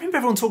 I remember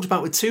everyone talked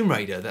about with Tomb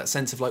Raider, that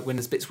sense of like when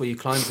there's bits where you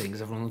climb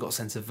things, everyone got a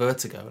sense of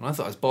vertigo. And I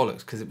thought it was bollocks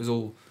because it was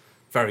all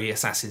very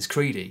Assassin's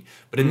Creedy.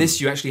 But in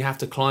this, you actually have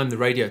to climb the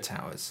radio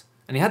towers.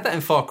 And you had that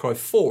in Far Cry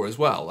 4 as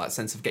well, that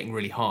sense of getting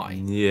really high.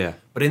 Yeah.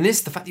 But in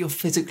this, the fact that you're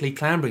physically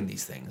clambering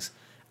these things,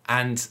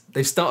 and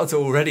they've started to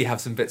already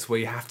have some bits where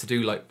you have to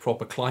do like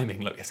proper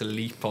climbing, like you have to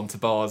leap onto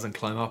bars and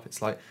climb up.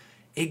 It's like,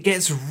 it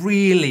gets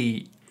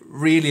really,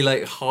 really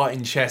like heart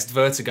in chest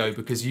vertigo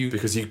because you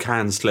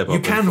can slip up.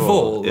 you can and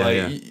fall. Yeah, Like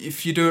yeah.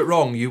 if you do it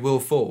wrong, you will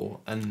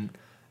fall, and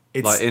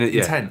it's Like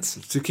intense.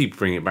 To keep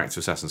bringing it back to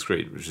Assassin's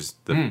Creed, which is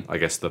I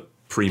guess the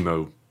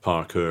primo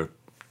parkour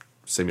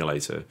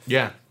simulator.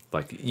 Yeah.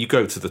 Like you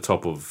go to the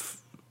top of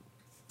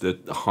the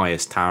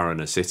highest tower in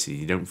a city,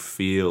 you don't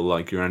feel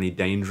like you're in any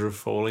danger of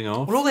falling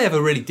off. Well, all they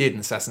ever really did in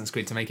Assassin's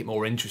Creed to make it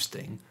more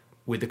interesting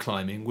with the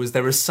climbing was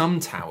there are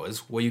some towers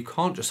where you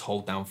can't just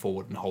hold down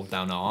forward and hold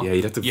down R. Yeah,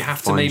 you'd have to You have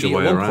to find maybe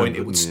your at way one around, point it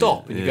would wouldn't you?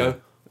 stop, and you Yeah.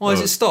 go, "Why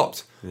has Oh, it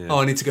stopped? yeah. Oh,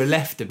 I need to go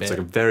left a bit." It's like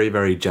a very,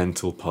 very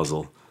gentle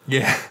puzzle.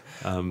 Yeah.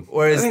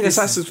 I think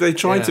Assassin's they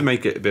tried yeah. to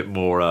make it a bit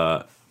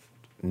more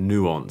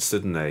nuanced,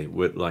 didn't they?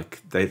 With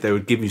like they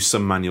would give you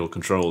some manual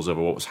controls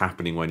over what was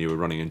happening when you were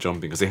running and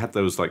jumping, because they had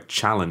those like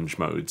challenge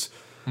modes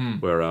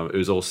where it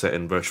was all set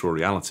in virtual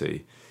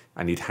reality,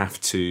 and you'd have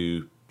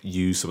to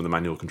use some of the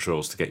manual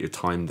controls to get your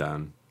time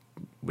down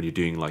when you're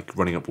doing like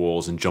running up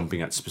walls and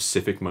jumping at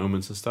specific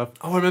moments and stuff.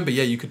 Oh, I remember.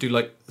 Yeah, you could do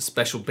like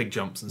special big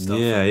jumps and stuff.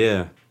 Yeah,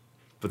 yeah.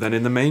 But then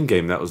in the main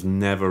game, that was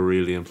never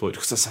really employed,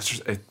 because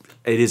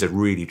it is a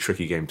really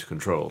tricky game to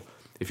control.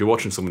 If you're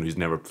watching someone who's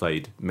never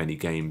played many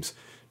games,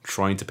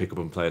 trying to pick up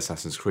and play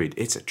Assassin's Creed,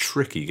 it's a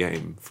tricky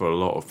game for a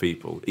lot of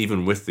people,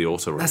 even with the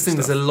auto run. That's the thing.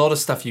 There's a lot of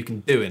stuff you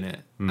can do in it,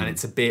 and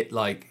it's a bit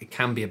like it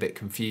can be a bit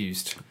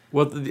confused.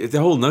 Well, the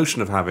whole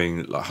notion of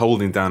having like,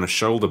 holding down a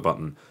shoulder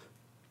button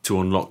to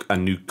unlock a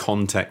new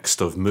context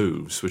of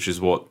moves, which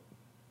is what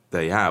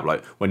they have.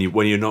 Like when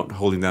you're not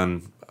holding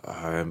down,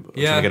 I'm trying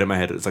to get it in my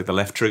head. It's like the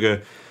left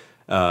trigger.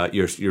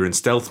 You're in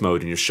stealth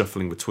mode and you're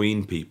shuffling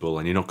between people,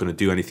 and you're not going to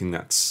do anything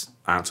that's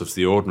out of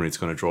the ordinary. It's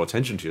going to draw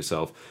attention to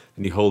yourself.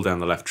 And you hold down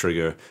the left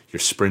trigger. You're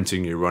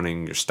sprinting. You're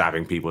running. You're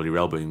stabbing people. You're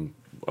elbowing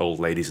old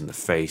ladies in the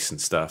face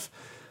and stuff.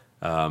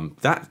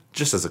 That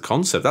just as a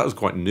concept, that was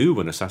quite new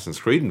when Assassin's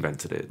Creed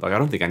invented it. Like I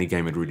don't think any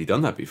game had really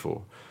done that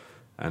before,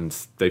 and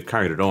they've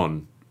carried it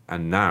on.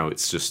 And now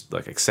it's just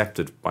like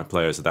accepted by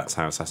players that that's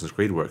how Assassin's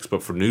Creed works.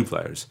 But for new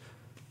players,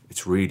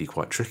 it's really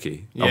quite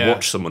tricky. I Yeah.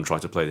 watched someone try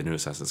to play the new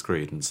Assassin's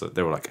Creed, and so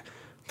they were like,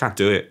 "Can't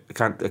do it. I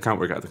can't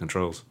work out the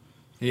controls."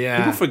 Yeah.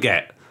 People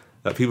forget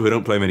that people who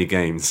don't play many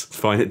games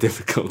find it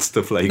difficult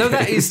to play No,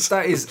 games.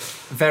 that is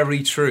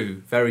very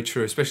true. Very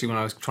true. Especially when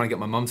I was trying to get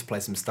my mum to play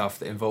some stuff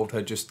that involved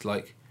her just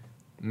like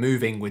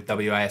moving with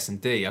WAS and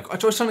D. I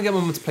was trying to get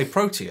my mum to play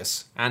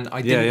Proteus, and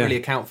I didn't yeah. really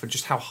account for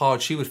just how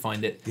hard she would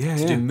find it Yeah,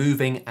 to yeah. do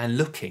moving and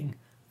looking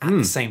at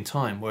the same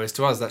time. Whereas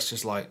to us, that's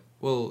just like,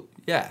 well,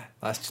 yeah,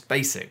 that's just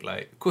basic.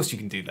 Like, of course you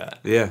can do that.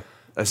 Yeah,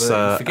 it's,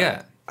 But you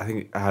forget. I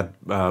think I had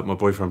my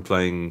boyfriend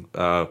playing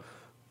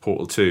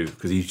Portal 2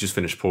 because he just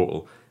finished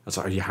Portal. I was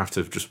like, you have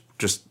to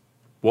just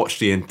watch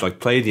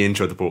play the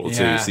intro to Portal 2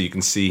 Yeah. so you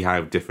can see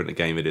how different a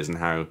game it is and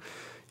how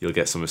you'll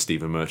get some of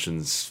Stephen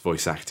Merchant's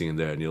voice acting in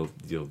there, and you'll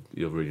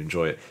really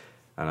enjoy it.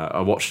 And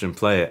I watched him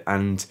play it,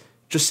 and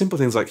just simple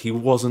things like he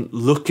wasn't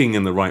looking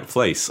in the right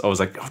place. I was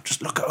like, oh,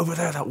 just look over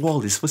there, that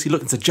wall. You're supposed to be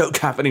looking. It's a joke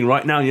happening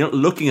right now, and you're not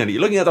looking at it.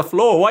 You're looking at the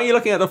floor. Why are you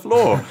looking at the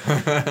floor?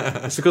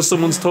 It's because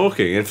someone's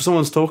talking. And if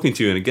someone's talking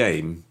to you in a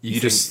game,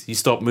 you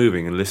stop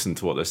moving and listen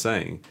to what they're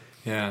saying.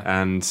 Yeah.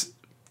 And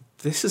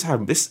this is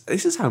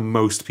how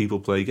most people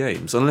play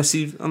games, unless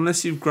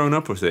you've grown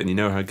up with it and you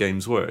know how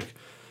games work.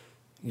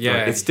 Yeah.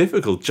 Like, it's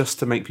difficult just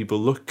to make people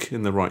look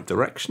in the right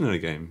direction in a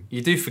game.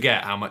 You do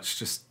forget how much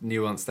just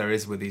nuance there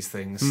is with these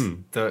things.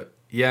 That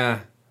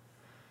yeah,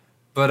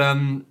 but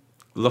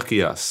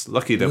Lucky us.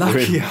 Lucky that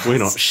Lucky us. we're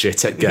not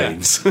shit at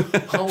games.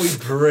 aren't we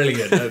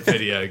brilliant at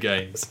video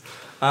games?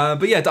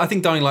 But yeah, I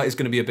think Dying Light is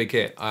going to be a big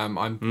hit.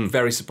 I'm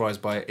very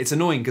surprised by it. It's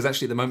annoying because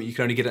actually at the moment you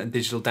can only get it in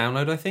digital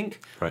download, I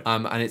think. Right.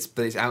 And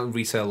it's out in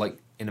retail like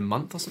in a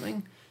month or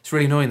something. It's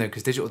really annoying though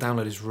because digital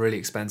download is really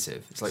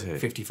expensive. It's like Is it?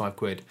 55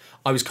 quid.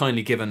 I was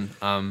kindly given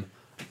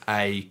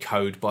a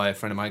code by a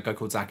friend of mine, a guy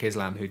called Zach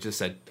Islam, who just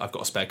said, "I've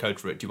got a spare code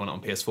for it. Do you want it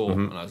on PS4?"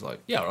 And I was like,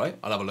 "Yeah, all right.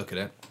 I'll have a look at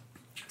it."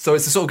 So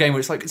it's the sort of game where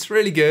it's like it's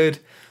really good,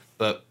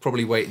 but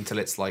probably wait until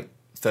it's like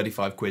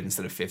 35 quid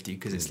instead of 50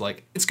 because it's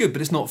like it's good,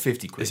 but it's not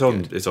 50 quid. It's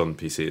on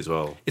PC as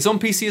well. It's on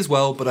PC as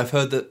well, but I've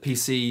heard that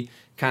PC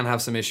can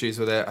have some issues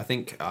with it. I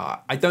think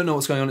I don't know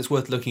what's going on. It's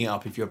worth looking it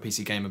up if you're a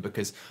PC gamer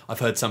because I've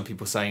heard some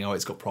people saying, "Oh,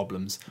 it's got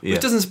problems," Yeah.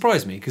 which doesn't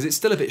surprise me because it's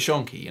still a bit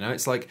shonky. You know,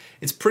 it's like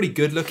it's a pretty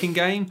good looking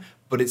game,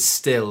 but it's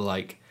still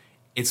like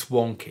it's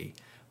wonky.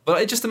 But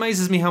it just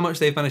amazes me how much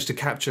they've managed to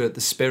capture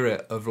the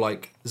spirit of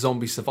like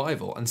zombie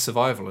survival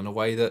in a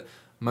way that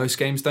most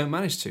games don't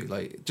manage to.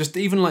 Like just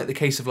even like the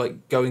case of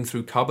like going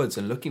through cupboards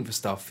and looking for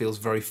stuff feels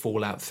very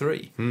Fallout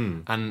 3.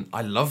 And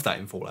I love that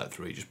in Fallout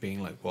 3, just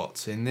being like,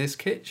 what's in this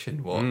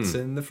kitchen? What's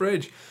in the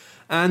fridge?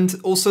 And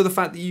also the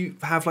fact that you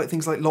have like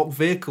things like locked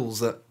vehicles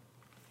that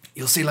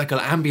you'll see like an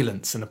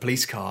ambulance and a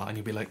police car and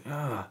you'll be like,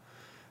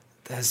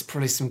 there's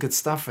probably some good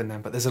stuff in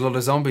them, but there's a lot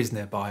of zombies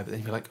nearby. But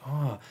then you're like,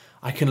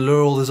 I can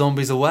lure all the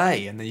zombies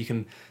away, and then you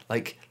can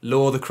like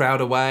lure the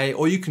crowd away,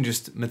 or you can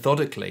just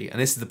methodically. And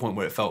this is the point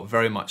where it felt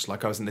very much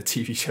like I was in the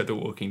TV show The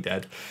Walking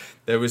Dead.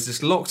 There was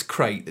this locked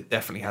crate that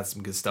definitely had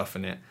some good stuff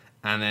in it,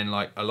 and then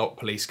like a locked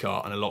police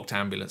car and a locked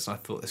ambulance. And I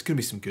thought there's going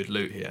to be some good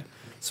loot here.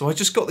 So I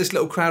just got this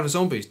little crowd of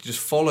zombies to just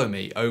follow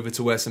me over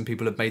to where some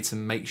people had made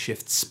some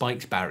makeshift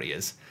spiked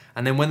barriers.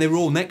 And then when they were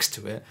all next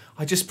to it,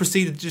 I just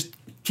proceeded to just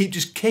keep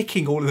just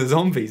kicking all of the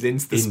zombies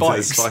into the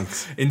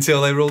spikes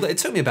until they were all dead. It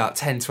took me about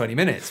 10, 20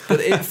 minutes, but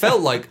it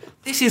felt like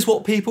this is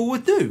what people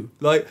would do.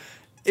 Like,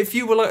 if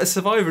you were like a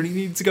survivor and you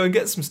needed to go and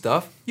get some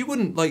stuff, you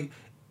wouldn't like,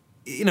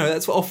 you know,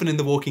 that's what often in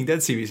the Walking Dead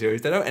TV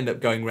series, they don't end up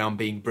going around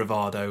being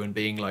bravado and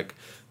being like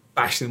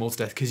bashing them all to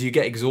death because you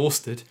get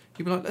exhausted.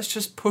 You'd be like, let's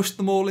just push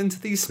them all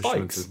into these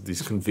spikes. Into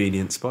these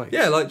convenient spikes.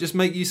 Yeah, like just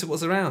make use of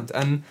what's around.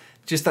 And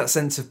just that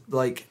sense of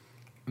like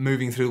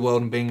moving through the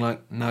world and being like,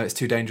 no, it's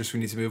too dangerous, we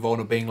need to move on,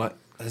 or being like,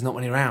 there's not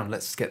many around,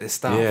 let's get this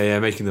stuff. Yeah,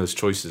 making those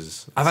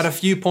choices. I've had a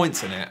few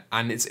points in it,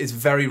 and it's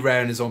very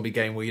rare in a zombie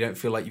game where you don't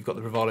feel like you've got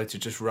the bravado to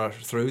just rush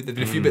through. There've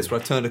been a few bits where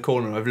I've turned a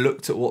corner and I've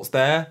looked at what's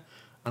there,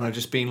 and I've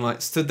just been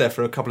like, stood there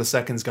for a couple of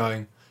seconds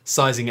going,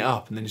 sizing it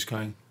up, and then just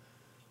going,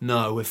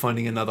 no, we're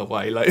finding another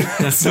way. Like,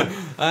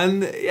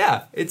 and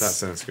yeah, that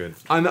sounds good.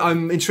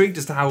 I'm intrigued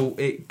as to how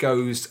it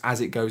goes as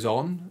it goes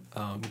on,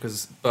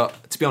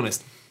 but to be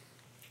honest,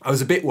 I was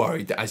a bit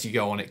worried that as you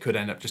go on, it could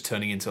end up just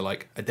turning into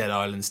like a Dead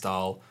Island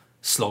style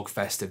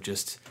slogfest of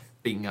just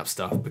beating up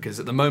stuff,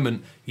 because at the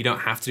moment you don't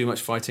have to do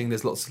much fighting.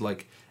 There's lots of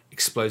like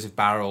explosive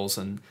barrels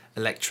and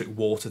electric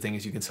water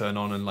things you can turn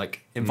on, and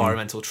like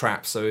environmental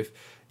traps. So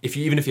if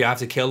you have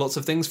to kill lots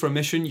of things for a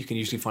mission, you can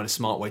usually find a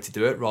smart way to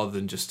do it rather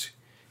than just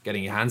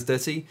getting your hands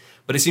dirty.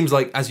 But it seems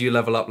like as you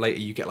level up later,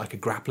 you get like a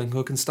grappling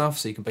hook and stuff,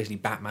 so you can basically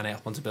Batman it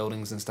up onto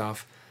buildings and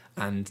stuff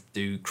and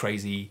do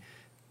crazy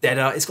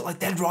it's got like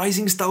Dead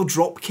Rising style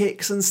drop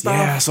kicks and stuff.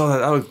 Yeah, I saw that.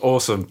 That was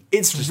awesome.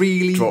 It's just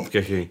really drop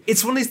kicking.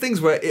 It's one of these things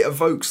where it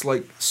evokes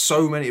like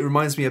so many. It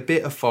reminds me a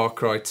bit of Far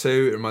Cry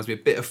 2. It reminds me a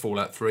bit of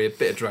Fallout 3, a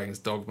bit of Dragon's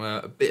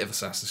Dogma, a bit of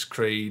Assassin's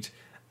Creed,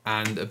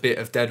 and a bit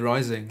of Dead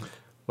Rising.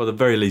 Well, at the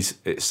very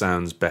least, it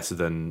sounds better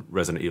than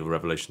Resident Evil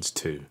Revelations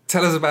 2.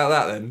 Tell us about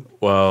that then.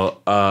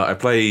 Well, I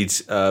played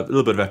a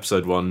little bit of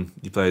episode 1.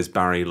 You play as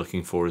Barry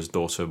looking for his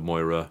daughter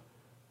Moira,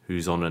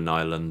 who's on an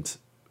island.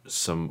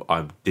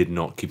 I did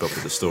not keep up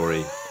with the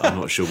story. I'm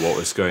not sure what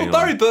was going on.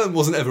 Barry Burton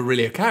wasn't ever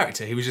really a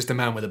character. He was just a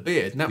man with a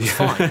beard, and that was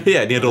fine.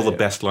 Yeah, and he had all the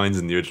best lines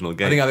in the original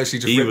game. I think I've actually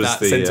just ripped that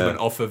sentiment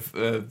off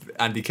of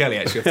Andy Kelly,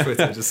 actually, off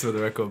Twitter, just for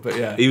the record. But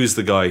yeah. He was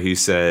the guy who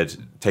said,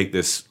 take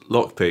this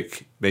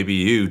lockpick, maybe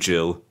you,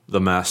 Jill,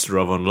 the master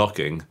of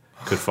unlocking,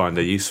 could find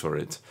a use for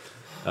it.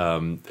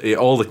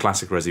 All the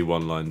classic Resi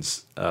 1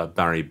 lines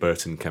Barry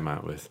Burton came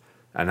out with.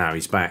 And now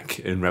he's back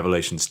in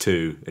Revelations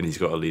 2, and he's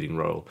got a leading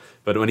role.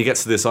 But when he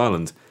gets to this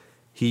island,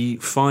 he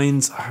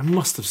finds... I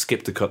must have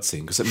skipped a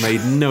cutscene, because it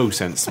made no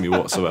sense to me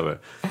whatsoever.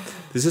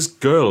 There's this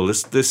girl,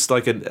 this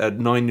like a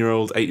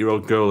 9-year-old,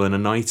 8-year-old girl in a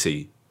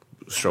nightie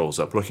strolls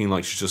up, looking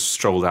like she's just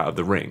strolled out of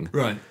the ring.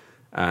 Right.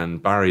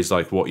 And Barry's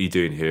like, what are you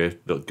doing here,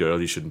 little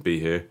girl? You shouldn't be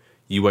here.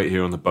 You wait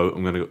here on the boat.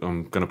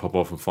 I'm gonna pop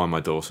off and find my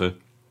daughter.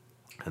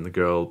 And the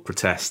girl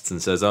protests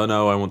and says, oh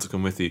no, I want to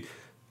come with you.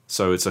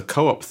 So it's a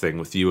co-op thing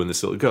with you and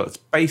this little girl. It's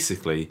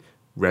basically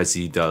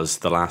Resi does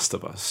The Last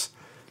of Us.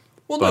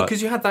 Well, no,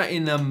 because you had that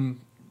in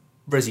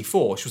Resi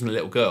 4. She wasn't a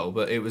little girl,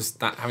 but it was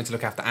that having to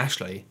look after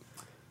Ashley.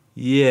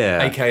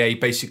 Yeah. AKA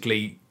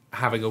basically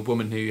having a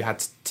woman who you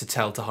had to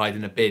tell to hide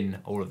in a bin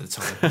all of the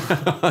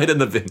time. Hide in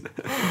the bin.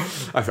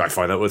 I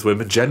find that with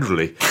women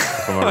generally.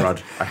 I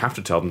have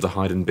to tell them to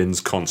hide in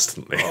bins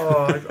constantly.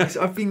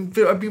 I've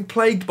been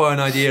plagued by an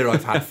idea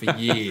I've had for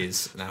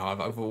years now.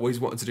 I've always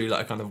wanted to do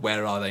like a kind of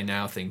where are they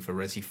now thing for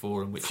Resi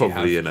 4, in which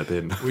probably in a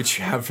bin, which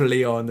you have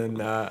Leon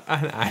and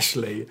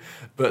Ashley,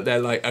 but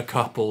they're like a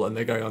couple and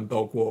they're going on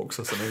dog walks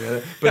or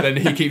something. But then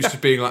he keeps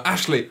just being like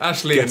Ashley,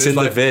 gets in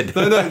like, the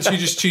bin. No,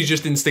 she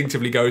just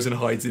instinctively goes and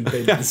hides in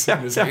bins. You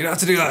don't have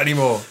to do that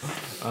anymore.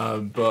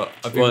 But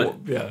I've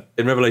been,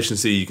 in Revelation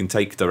C, you can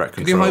take direct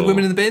control. Can you hide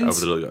women in the bins? Over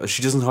the little girl.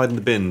 She doesn't hide in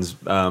the bins,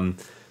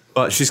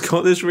 but she's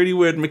got this really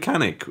weird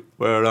mechanic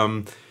where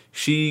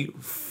she,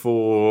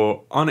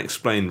 for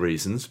unexplained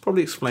reasons,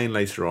 probably explained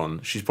later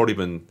on, she's probably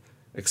been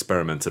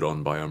experimented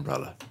on by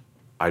Umbrella.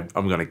 I'm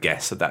going to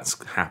guess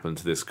that's happened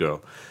to this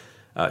girl.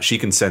 She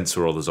can sense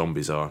where all the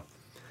zombies are.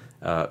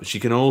 She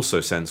can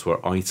also sense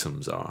where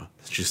items are.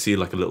 She see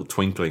like a little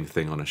twinkling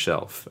thing on a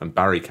shelf, and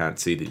Barry can't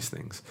see these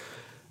things.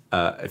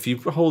 If you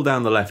hold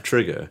down the left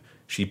trigger,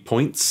 she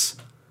points,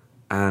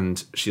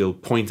 and she'll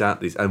point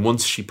at these. And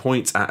once she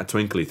points at a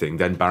twinkly thing,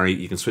 then Barry,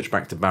 you can switch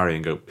back to Barry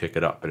and go pick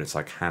it up, and it's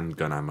like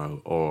handgun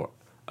ammo or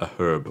a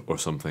herb or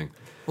something.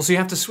 Well, so you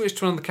have to switch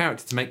to another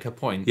character to make her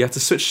point. You have to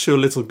switch to a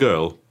little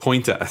girl,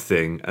 point at a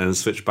thing, and then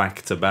switch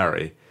back to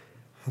Barry.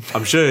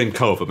 I'm sure in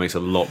co-op it makes a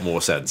lot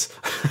more sense.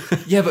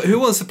 Yeah, but who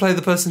wants to play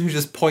the person who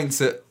just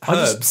points at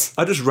herbs?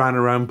 I just ran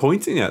around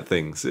pointing at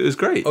things. It was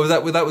great. Oh,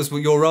 that was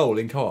your role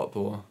in co-op,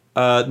 or?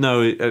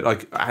 No,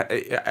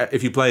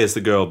 if you play as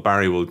the girl,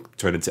 Barry will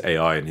turn into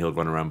AI and he'll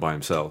run around by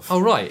himself. Oh,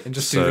 right, and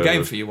just do the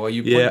game for you while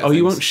you point at things.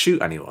 You won't shoot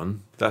shoot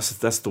anyone. That's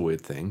the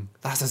weird thing.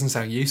 That doesn't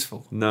sound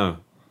useful. No,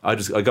 I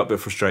got a bit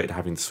frustrated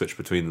having to switch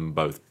between them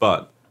both,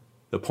 but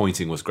the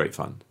pointing was great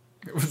fun.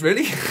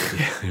 Really?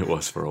 Yeah, it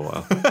was for a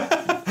while.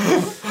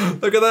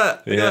 Look at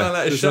that. Yeah,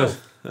 That is show.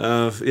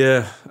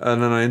 yeah.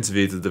 And then I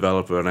interviewed the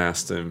developer and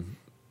asked him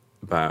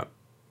about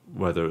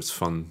whether it's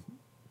fun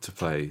to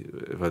play,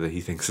 whether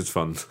he thinks it's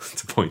fun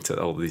to point at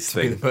all these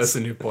Be things. the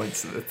person who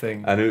points at the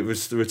thing. And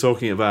we were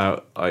talking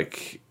about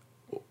like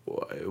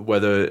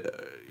whether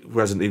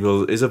Resident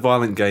Evil is a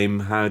violent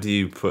game. How do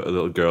you put a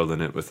little girl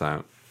in it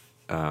without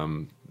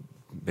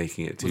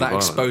making it too Without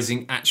violent?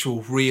 exposing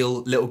actual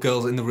real little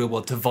girls in the real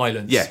world to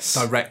violence Yes.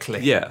 directly.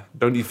 Yeah.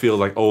 Don't you feel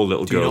like all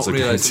little Do you girls not are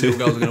going realise that to?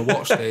 little girls are going to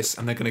watch this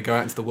and they're going to go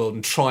out into the world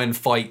and try and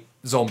fight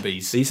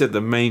zombies? He said the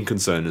main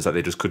concern is that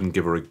they just couldn't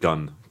give her a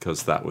gun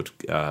because that would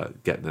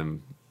get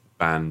them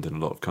banned in a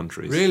lot of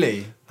countries.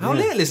 Really? How Yeah.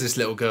 little is this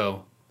little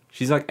girl?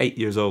 She's like 8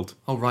 years old.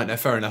 Oh, right, no,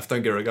 fair enough.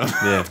 Don't give her a gun.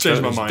 Yeah, I've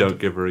changed my just mind. Don't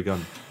give her a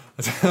gun.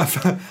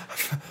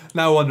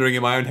 Now wondering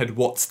in my own head,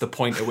 what's the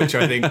point at which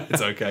I think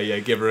it's okay, yeah,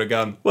 give her a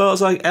gun. Well,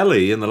 it's like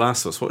Ellie in The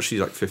Last of Us. What's she,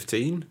 like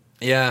 15?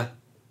 Yeah.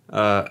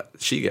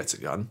 She gets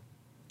a gun.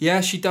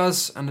 Yeah, she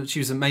does, and she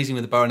was amazing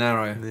with the bow and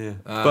arrow. Yeah.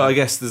 But I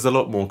guess there's a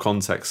lot more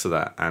context to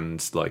that,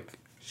 and like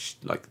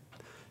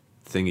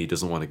Thingy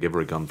doesn't want to give her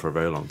a gun for a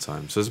very long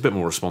time. So there's a bit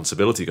more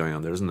responsibility going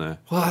on there, isn't there?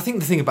 Well, I think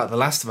the thing about The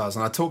Last of Us,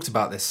 and I talked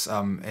about this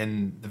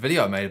in the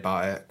video I made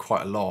about it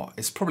quite a lot,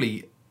 it's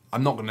probably,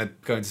 I'm not going to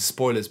go into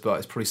spoilers, but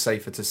it's probably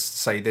safer to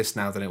say this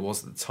now than it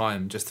was at the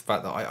time. Just the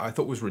fact that I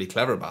thought was really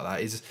clever about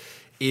that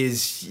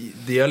is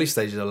the early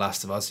stage of The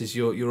Last of Us is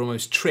you're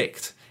almost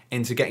tricked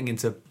into getting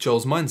into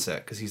Joel's mindset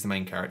because he's the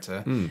main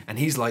character and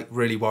he's like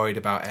really worried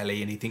about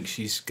Ellie and he thinks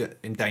she's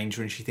in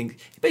danger and he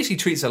basically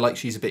treats her like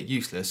she's a bit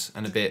useless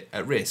and a bit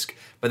at risk.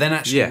 But then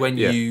actually when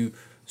you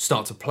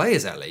start to play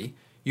as Ellie,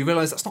 you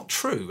realise that's not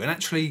true. And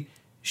actually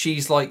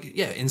she's like,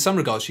 yeah, in some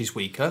regards she's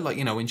weaker. Like,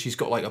 you know, when she's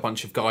got like a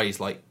bunch of guys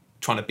like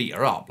trying to beat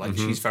her up, like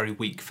she's very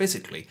weak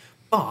physically.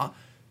 But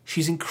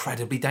she's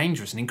incredibly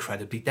dangerous and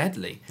incredibly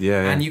deadly.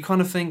 Yeah. And you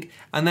kind of think,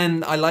 and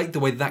then I like the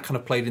way that kind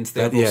of played into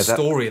the overall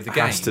story of the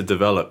game. Has to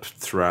develop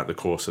throughout the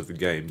course of the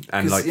game,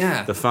 and like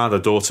the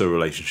father-daughter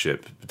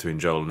relationship between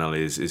Joel and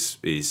Ellie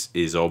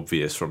is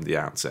obvious from the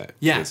outset.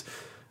 Yeah.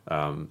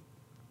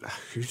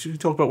 Should we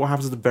talk about what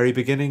happens at the very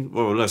beginning?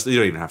 Well, you don't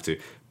even have to.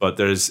 But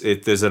there's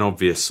an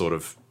obvious sort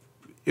of,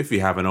 if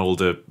you have an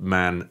older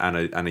man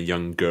and a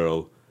young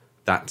girl,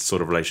 that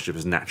sort of relationship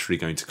is naturally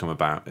going to come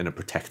about in a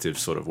protective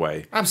sort of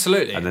way.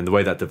 Absolutely. And then the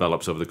way that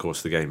develops over the course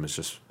of the game is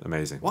just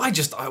amazing.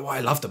 What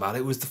I loved about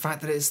it was the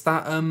fact that it's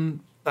that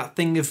that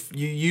thing of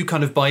you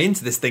kind of buy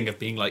into this thing of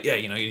being like, yeah,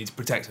 you know, you need to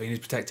protect her, and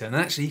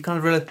then actually you kind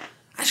of realize,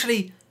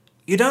 actually,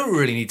 you don't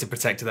really need to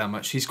protect her that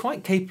much. She's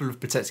quite capable of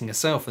protecting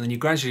herself, and then you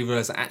gradually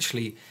realise that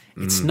actually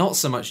it's not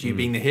so much you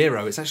being the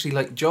hero, it's actually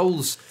like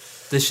Joel's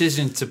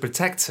decision to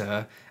protect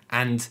her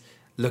and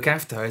look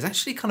after her is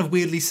actually kind of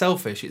weirdly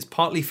selfish. It's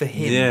partly for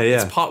him. Yeah.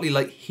 It's partly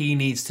like he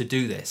needs to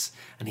do this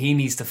and he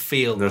needs to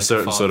feel there are like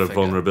certain sort of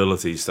figure.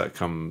 vulnerabilities that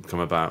come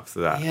about for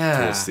that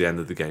towards the end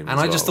of the game. And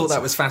I just thought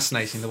that was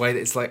fascinating, the way that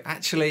it's like,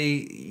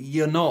 actually,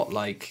 you're not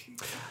like...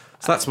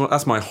 So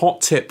that's my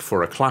hot tip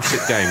for a classic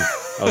game.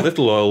 A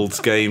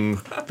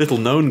little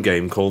known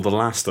game called The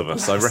Last of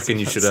Us. I reckon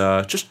you should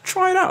just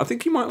try it out. I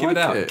think you might Give like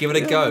it out. it. Give it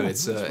a go.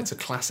 It's a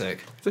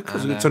classic.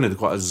 It's only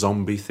quite a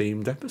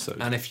zombie-themed episode.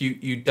 And if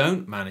you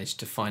don't manage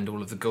to find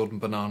all of the golden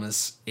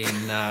bananas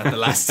in The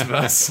Last of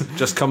Us,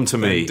 just come to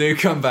me. Do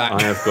come back.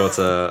 I have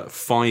got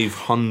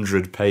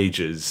 500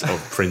 pages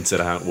of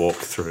printed out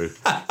walkthrough.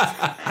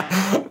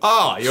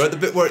 You're at the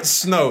bit where it's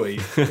snowy.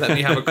 Let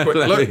me have a quick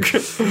look.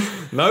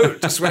 No,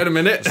 just wait a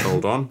minute.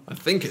 Hold on. I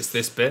think it's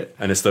this bit.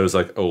 And it's those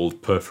like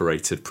old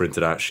perforated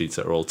printed out sheets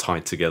that are all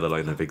tied together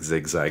like in a big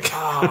zigzag.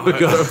 We've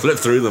got to flip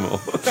through them all.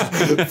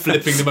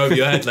 Flipping them over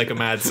your head like a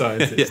mad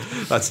scientist.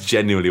 Yeah, that's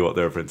genuinely what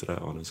they were printed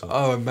out on as well.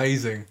 Oh,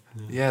 amazing.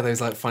 Yeah, those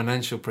like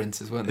financial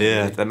printers, weren't they?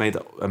 Yeah, really? they made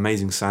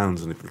amazing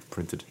sounds when they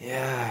printed.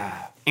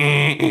 Yeah.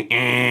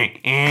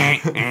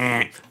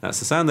 That's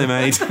the sound they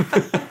made.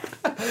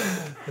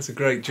 That's a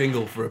great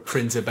jingle for a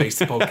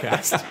printer-based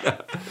podcast.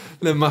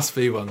 There must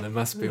be one.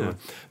 One.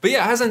 But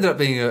yeah, it has ended up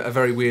being a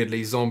very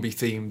weirdly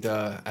zombie-themed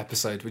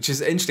episode, which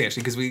is interesting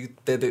actually because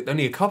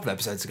only a couple of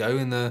episodes ago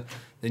in the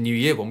New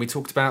Year one we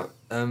talked about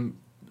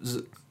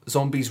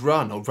Zombies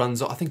Run or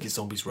Runs. I think it's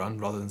Zombies Run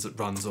rather than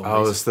Run Zombies.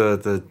 Oh, it's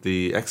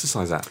the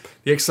exercise app.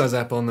 The exercise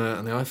app on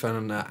the iPhone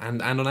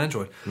and on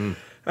Android.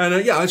 And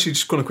I actually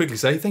just want to quickly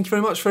say thank you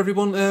very much for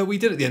everyone. We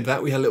did at the end of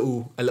that. We had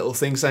a little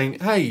thing saying,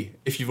 hey,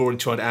 if you've already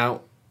tried it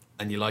out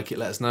and you like it,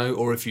 let us know.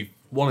 Or if you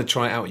want to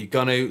try it out, you're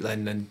gonna,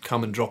 then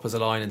come and drop us a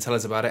line and tell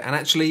us about it. And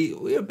actually,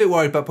 we were a bit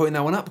worried about putting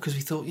that one up because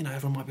we thought,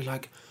 everyone might be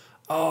like,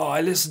 oh,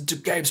 I listened to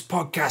Gabe's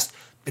podcast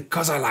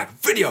because I like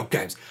video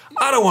games.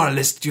 I don't want to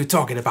listen to you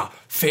talking about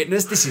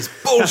fitness. This is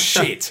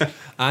bullshit.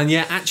 And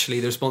yeah, actually,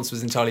 the response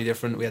was entirely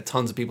different. We had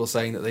tons of people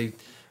saying that they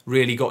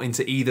really got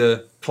into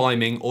either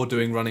climbing or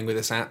doing running with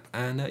this app.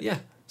 And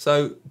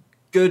so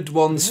good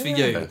ones for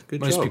you.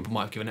 Most job. people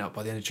might have given it up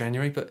by the end of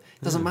January, but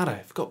it doesn't matter.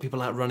 If you've got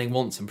people out running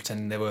once and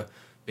pretending they were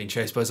being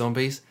chased by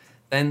zombies,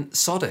 then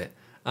sod it.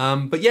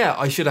 But yeah,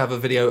 I should have a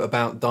video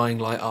about Dying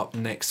Light up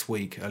early next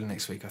week, I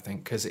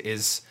think, because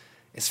it's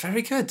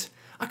very good.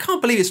 I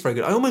can't believe it's very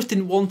good. I almost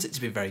didn't want it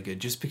to be very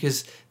good, just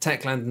because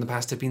Techland in the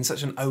past have been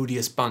such an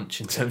odious bunch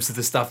in terms of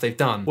the stuff they've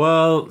done.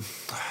 Well,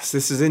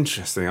 this is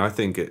interesting. I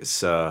think it's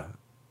the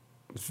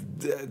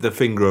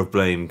finger of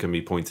blame can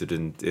be pointed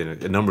in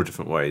a number of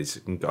different ways.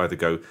 It can either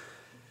go.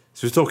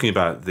 So we're talking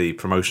about the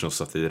promotional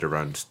stuff they did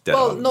around Dead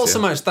Well, Island, not so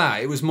much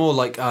that. It was more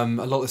like a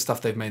lot of the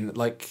stuff they've made.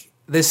 Like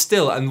there's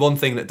still, and one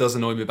thing that does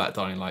annoy me about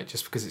Dying Light,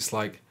 just because it's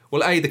like,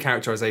 well, A, the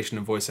characterization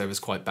and voiceover is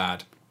quite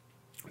bad.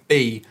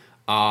 B,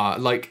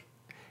 like,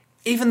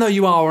 even though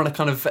you are on a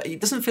kind of,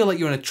 it doesn't feel like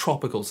you're in a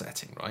tropical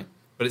setting, right?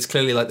 But it's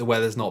clearly like the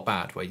weather's not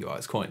bad where you are.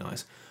 It's quite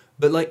nice.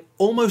 But like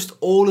almost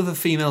all of the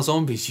female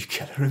zombies you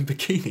get are in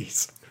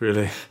bikinis.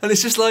 Really? And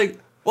it's just like,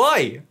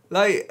 why?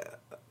 Like,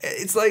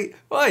 it's like,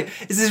 why?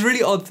 It's this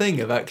really odd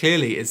thing about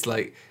clearly it's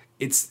like,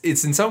 it's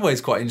in some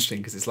ways quite interesting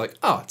because it's like,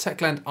 oh,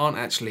 Techland aren't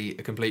actually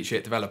a complete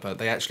shit developer.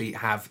 They actually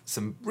have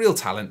some real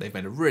talent. They've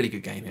made a really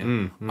good game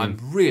here. I'm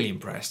really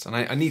impressed. And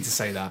I need to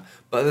say that.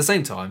 But at the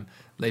same time,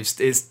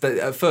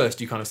 at first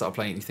you kind of start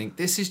playing and you think,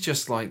 this is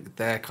just like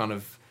their kind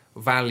of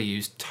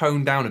values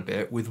toned down a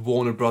bit with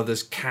Warner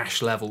Brothers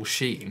cash level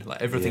sheen.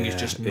 Like everything is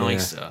just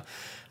nicer.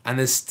 And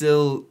there's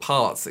still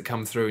parts that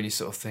come through and you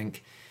sort of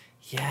think,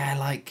 yeah,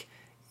 like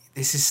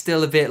this is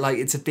still a bit like,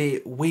 it's a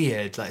bit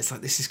weird. Like it's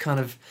like this is kind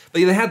of,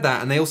 but yeah, they had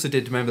that, and they also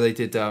did. Remember they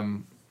did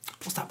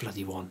what's that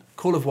bloody one?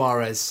 Call of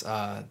Juarez,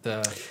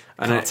 the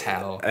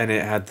Cartel, and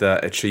it had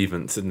that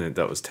achievement, didn't it?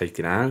 That was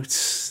taken out.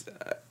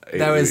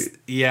 There was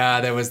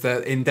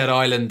the in Dead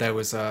Island. There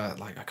was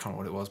like I can't remember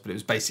what it was, but it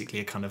was basically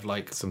a kind of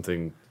like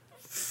something.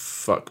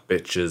 Fuck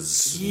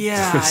bitches.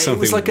 Yeah, it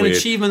was like an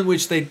achievement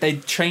which they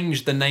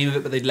changed the name of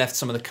it, but they'd left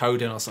some of the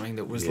code in or something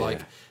that was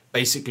like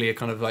basically a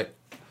kind of like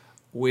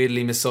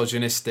weirdly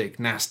misogynistic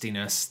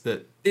nastiness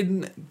that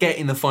didn't get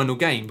in the final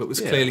game, but was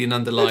clearly an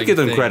underlying thing. Give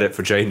them credit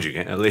for changing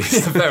it, at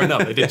least. Fair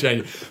enough, they did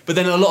change it. But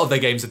then a lot of their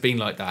games have been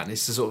like that, and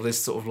it's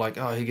this sort of like,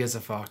 oh, who gives a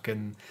fuck?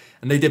 And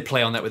they did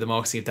play on that with the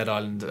marketing of Dead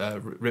Island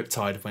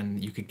Riptide,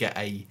 when you could get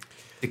a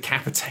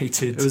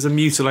decapitated... It was a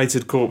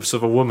mutilated corpse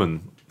of a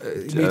woman.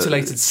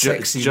 Mutilated,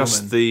 sexy woman.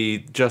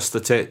 Just the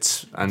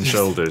tits and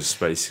shoulders,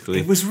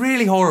 basically. It was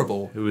really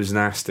horrible. It was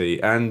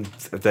nasty, and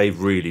they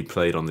really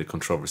played on the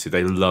controversy.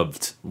 They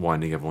loved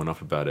winding everyone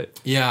up about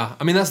it. Yeah,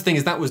 I mean that's the thing,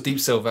 is that was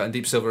Deep Silver, and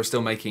Deep Silver are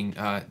still making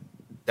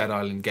Dead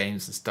Island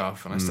games and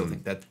stuff, and I still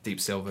think that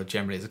Deep Silver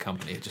generally as a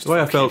company just the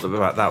way I felt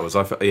about that was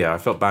I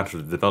felt bad for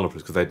the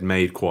developers because they'd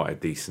made quite a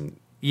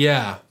decent,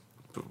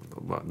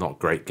 well, not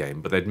great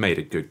game, but they'd made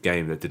a good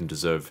game that didn't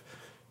deserve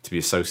to be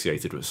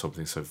associated with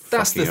something so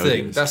fucking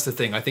odious. That's the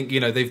thing. I think,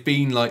 they've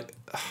been like,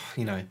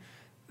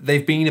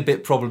 they've been a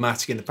bit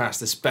problematic in the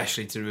past,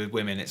 especially to do with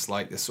women. It's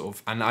like this sort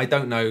of, and I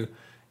don't know,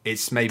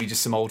 it's maybe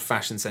just some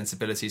old-fashioned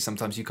sensibilities.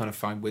 Sometimes you kind of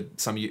find with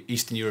some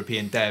Eastern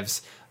European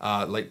devs,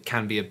 like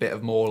can be a bit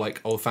of more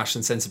like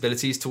old-fashioned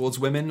sensibilities towards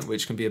women,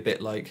 which can be a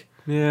bit like,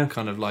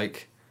 kind of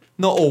like,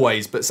 not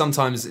always, but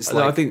sometimes it's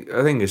like... I think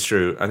it's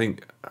true. I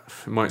think,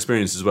 in my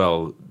experience as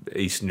well,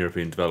 Eastern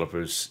European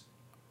developers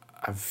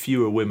have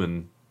fewer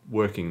women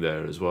working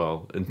there as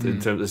well, in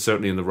terms,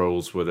 certainly in the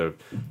roles where they're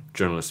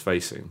journalist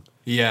facing.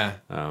 Yeah.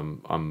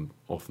 I'm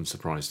often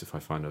surprised if I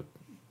find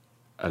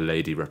a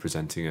lady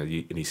representing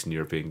an Eastern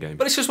European game.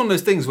 But it's just one of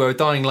those things where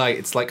Dying Light,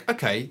 it's like,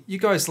 okay, you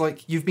guys,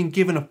 like, you've been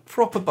given a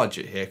proper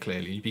budget here,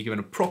 clearly. You've been given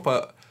a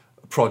proper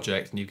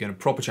project, and you've given a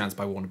proper chance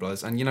by Warner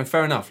Brothers, and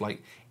fair enough,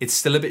 like, it's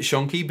still a bit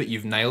shonky, but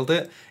you've nailed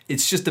it.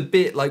 It's just a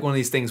bit like one of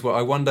these things where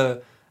I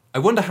wonder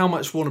how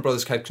much Warner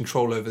Brothers had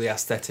control over the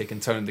aesthetic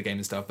and tone of the game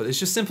and stuff, but it's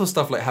just simple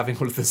stuff like having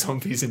all of the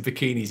zombies in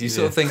bikinis. You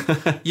sort of think,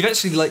 you've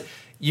actually, like,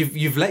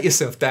 you've let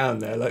yourself down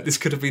there. Like, this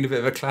could have been a bit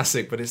of a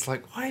classic, but it's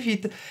like, why have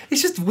you...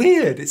 It's just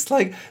weird. It's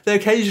like,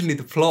 occasionally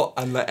the plot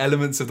and the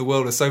elements of the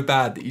world are so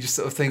bad that you just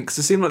sort of think,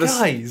 it seemed like it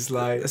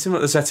seemed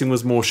like the setting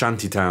was more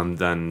shantytown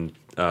than...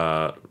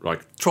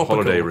 like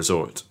tropical holiday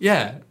resort.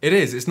 Yeah, it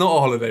is. It's not a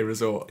holiday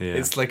resort. Yeah.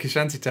 It's like a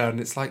shantytown.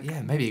 It's like,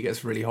 maybe it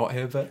gets really hot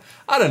here, but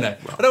I don't know.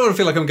 I don't want to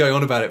feel like I'm going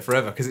on about it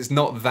forever because it's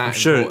not that. I'm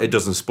sure important. It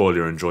doesn't spoil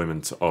your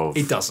enjoyment of.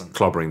 It doesn't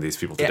clobbering these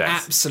people to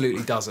death. It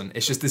absolutely doesn't.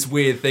 It's just this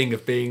weird thing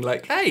of being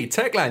like, hey,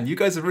 Techland, you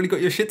guys have really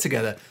got your shit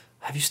together.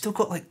 Have you still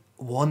got like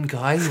one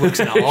guy who works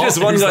in art?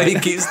 Just one guy who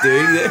keeps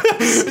doing it.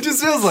 It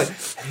just feels like,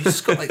 have you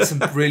just got like some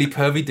really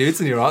pervy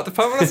dudes in your art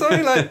department or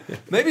something?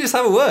 Like, maybe just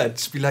have a word.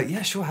 Just be like,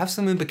 yeah, sure, have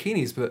some in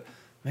bikinis, but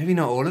maybe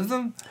not all of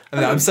them. I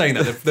mean, I'm saying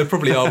that there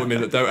probably are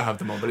women that don't have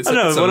them on, but it's. I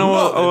know. When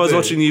I was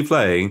watching you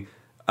playing,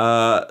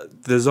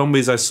 the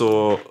zombies I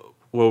saw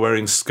were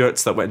wearing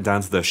skirts that went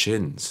down to their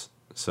shins.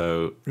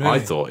 So really? I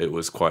thought it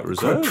was quite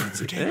reserved.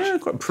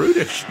 Quite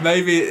prudish.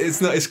 Maybe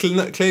it's not. It's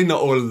clearly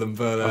not all of them.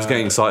 But I was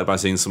getting excited by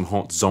seeing some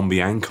hot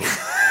zombie ankles.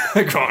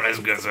 God, let's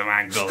get some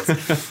ankles.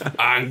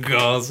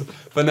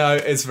 But no,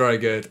 it's very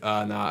good.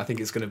 No, I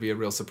think it's going to be a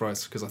real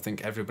surprise because I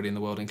think everybody in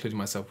the world, including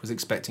myself, was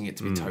expecting it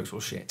to be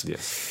total shit.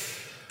 Yes.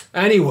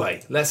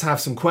 Anyway, let's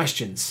have some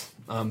questions.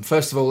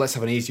 First of all, let's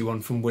have an easy one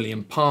from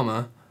William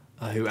Palmer,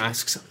 who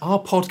asks, "Are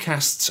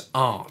podcasts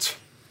art?"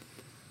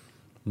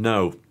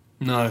 No.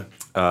 No.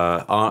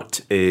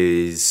 Art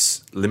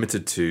is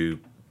limited to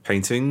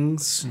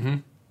paintings,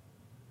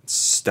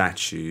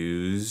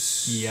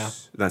 statues. Yeah.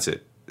 That's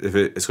it.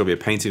 It's got to be a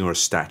painting or a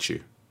statue.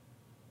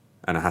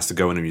 And it has to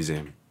go in a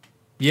museum.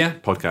 Yeah.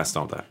 Podcasts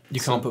aren't that. You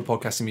can't put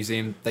podcasts in a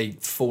museum. They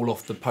fall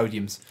off the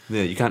podiums.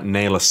 Yeah, you can't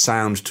nail a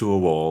sound to a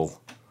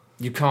wall.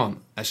 You can't,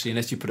 actually,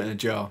 unless you put it in a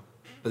jar.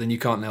 But then you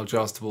can't nail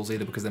jars to walls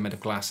either because they're made of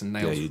glass and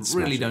nails you'd really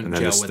smash it. don't And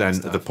gel with that then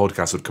stuff. the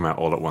podcast would come out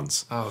all at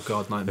once. Oh,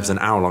 God, nightmare. If it's an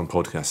hour-long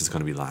podcast, it's going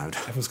to be loud.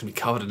 Everyone's going to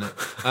be covered in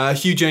it.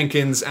 Hugh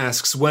Jenkins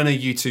asks, when are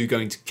you two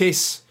going to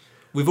kiss?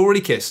 We've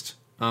already kissed.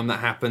 That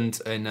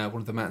happened in one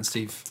of the Matt and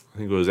Steve. I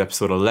think it was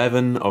episode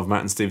 11 of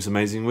Matt and Steve's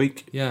Amazing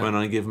Week. Yeah. When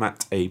I give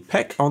Matt a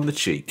peck on the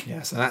cheek.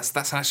 Yeah, so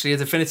that's actually a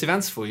definitive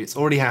answer for you. It's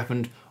already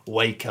happened.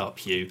 Wake up,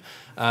 Hugh.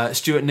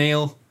 Stuart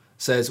Neal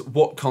says,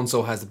 what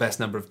console has the best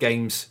number of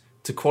games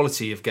to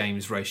quality of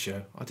games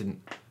ratio? I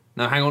didn't...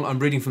 No, hang on. I'm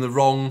reading from the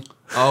wrong...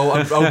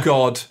 Oh,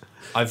 God.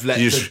 I've let...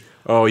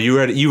 You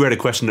read a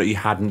question that you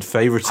hadn't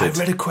favorited. I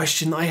read a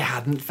question I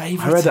hadn't favorited.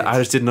 I read that. I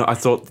just didn't know. I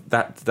thought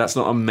that's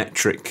not a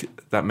metric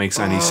that makes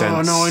any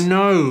sense. Oh, no, I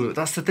know.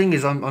 That's the thing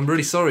is, I'm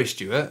really sorry,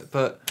 Stuart,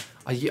 but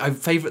I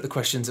favourite the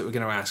questions that we're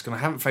going to ask, and I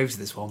haven't favoured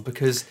this one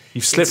because...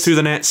 You've slipped through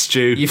the net,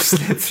 Stu. You've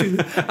slipped through...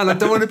 And I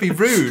don't want to be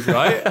rude,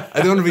 right? I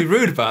don't want to be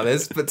rude about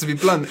this, but to be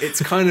blunt,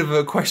 it's kind of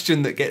a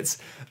question that gets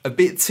a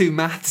bit too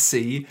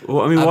mathsy.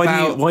 Well, I mean,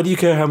 why do you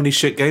care how many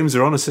shit games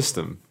are on a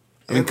system?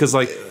 I mean, because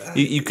like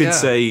you could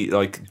say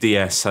like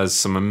DS has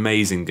some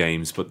amazing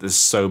games, but there's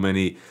so much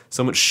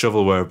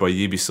shovelware by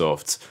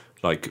Ubisoft,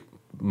 like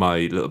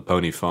My Little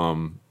Pony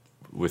Farm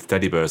with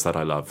teddy bears that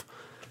I love.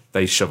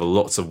 They shovel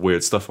lots of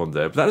weird stuff on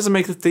there, but that doesn't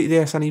make the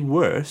DS any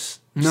worse.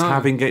 Just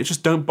having games,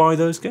 just don't buy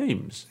those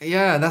games.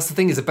 Yeah, and that's the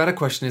thing. Is a better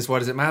question is why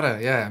does it matter?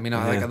 Yeah, I mean,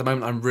 like at the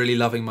moment I'm really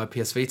loving my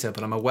PS Vita,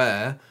 but I'm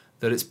aware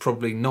that it's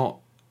probably not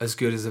as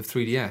good as a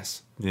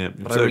 3DS. Yeah,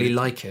 but I really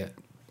like it.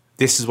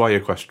 This is why your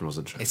question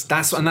wasn't true.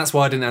 That's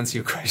why I didn't answer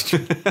your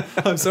question.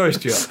 I'm sorry,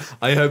 Stuart.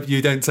 I hope you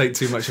don't take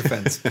too much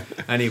offence.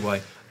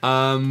 Anyway,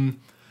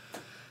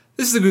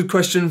 this is a good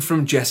question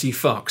from Jesse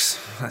Fox.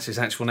 That's his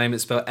actual name.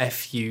 It's spelled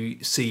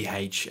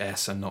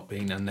Fuchs. I'm not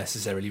being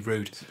unnecessarily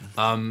rude.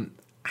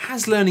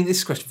 Has learning... This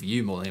is a question for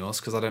you more than anyone else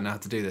because I don't know how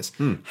to do this.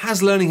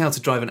 Has learning how to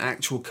drive an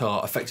actual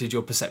car affected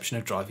your perception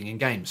of driving in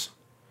games?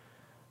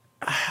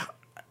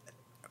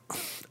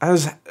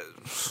 As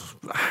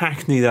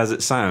hackneyed as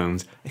it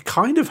sounds, it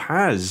kind of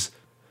has.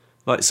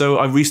 Like, so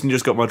I recently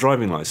just got my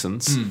driving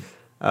license,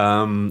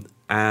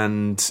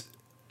 and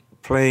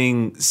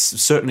playing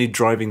certainly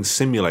driving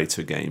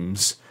simulator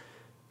games,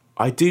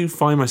 I do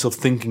find myself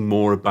thinking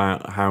more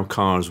about how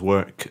cars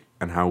work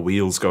and how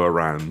wheels go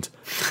around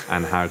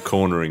and how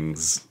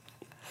cornerings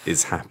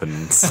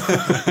happens.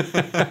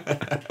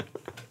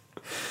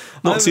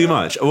 Not too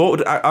much.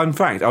 In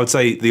fact, I would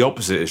say the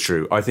opposite is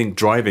true. I think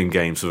driving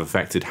games have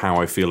affected how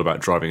I feel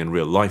about driving in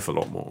real life a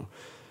lot more.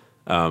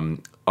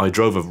 I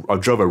drove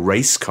a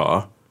race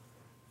car,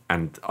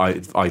 and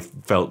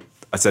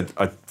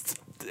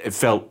it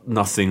felt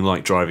nothing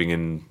like driving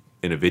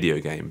in a video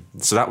game.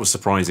 So that was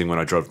surprising when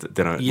I drove.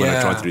 When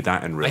I tried to do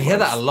that in real life. I hear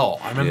that a lot.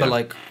 I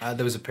remember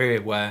there was a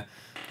period where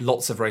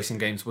lots of racing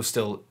games were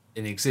still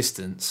in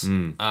existence,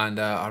 and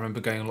I remember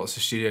going on lots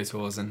of studio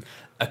tours, and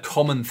a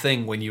common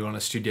thing when you're on a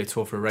studio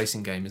tour for a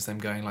racing game is them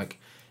going like,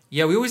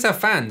 yeah, we always have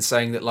fans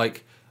saying that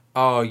like,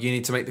 oh, you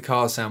need to make the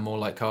cars sound more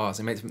like cars.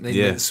 They make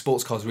the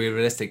sports cars really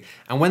realistic,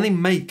 and when they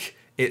make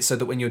it so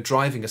that when you're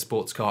driving a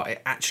sports car,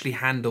 it actually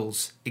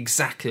handles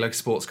exactly like a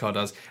sports car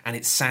does, and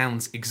it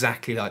sounds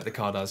exactly like the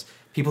car does,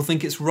 people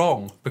think it's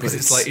wrong because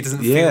it's like it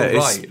doesn't feel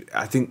right.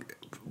 I think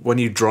when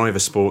you drive a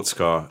sports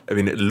car, I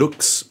mean, it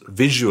looks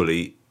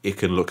visually, it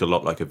can look a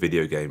lot like a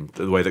video game.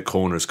 The way that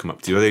corners come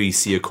up to you, whether you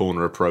see a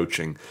corner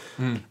approaching,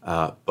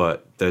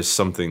 but there's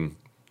something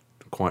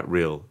quite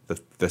real.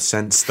 The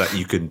sense that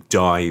you can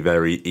die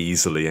very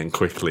easily and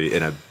quickly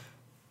in a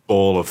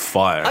ball of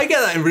fire. I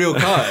get that in real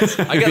cars.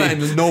 I get that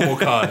in normal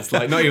cars.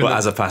 Like not even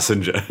as a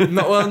passenger.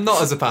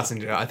 Not as a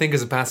passenger. I think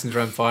as a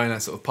passenger I'm fine. I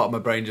sort of part of my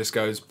brain just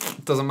goes,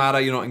 doesn't matter,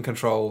 you're not in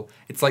control.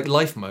 It's like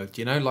life mode,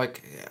 you know?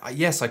 Like,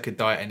 yes, I could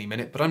die at any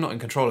minute, but I'm not in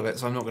control of it,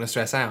 so I'm not going to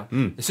stress out.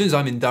 As soon as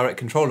I'm in direct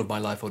control of my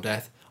life or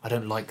death, I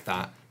don't like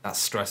that. That's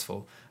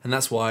stressful. And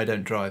that's why I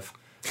don't drive.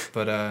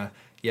 But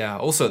yeah,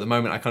 also at the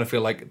moment I kind of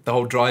feel like the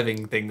whole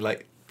driving thing,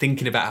 like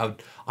thinking about how...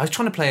 I was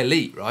trying to play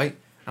Elite, right?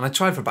 And I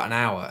tried for about an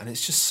hour, and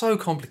it's just so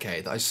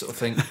complicated that I sort of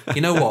think, you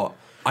know what?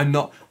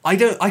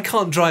 I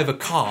can't drive a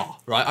car,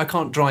 right? I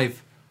can't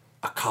drive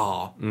a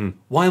car.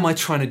 Why am I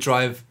trying to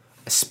drive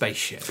a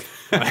spaceship?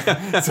 Right?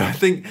 So I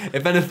think,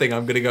 if anything,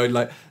 I'm going to go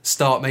like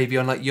start maybe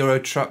on like Euro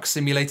Truck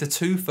Simulator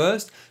 2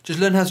 first. Just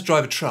learn how to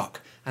drive a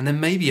truck, and then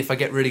maybe if I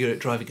get really good at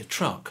driving a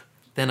truck,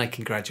 then I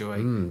can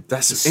graduate.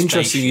 That's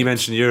interesting. You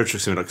mentioned Euro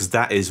Truck Simulator because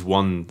that is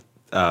one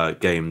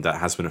game that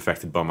has been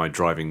affected by my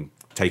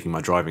taking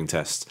my driving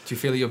test. Do you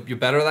feel you're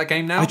better at that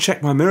game now? I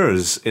check my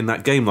mirrors in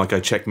that game like I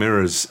check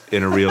mirrors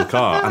in a real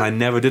car, and I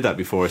never did that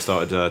before I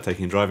started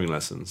taking driving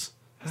lessons.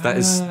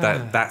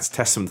 That's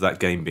testament to that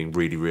game being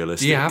really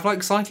realistic. Do you have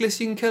like cyclists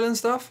you can kill and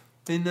stuff?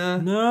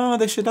 No,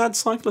 they should add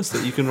cyclists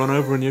that you can run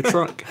over in your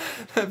truck.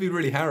 That'd be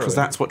really harrowing. Because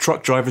that's what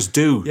truck drivers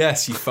do.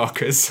 Yes, you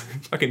fuckers.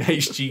 Fucking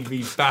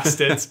HGV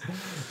bastards.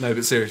 No,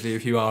 but seriously,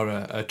 if you are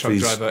a truck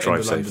Please driver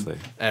drive in the London safely.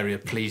 Area,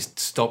 please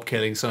stop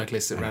killing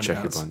cyclists at And check your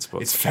roundabouts. blind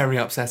spots. It's very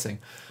upsetting.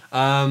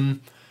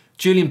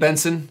 Julian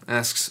Benson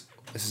asks,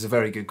 this is a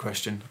very good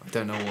question. I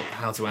don't know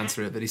how to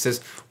answer it, but he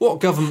says, what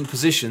government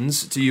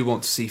positions do you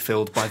want to see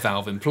filled by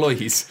Valve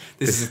employees?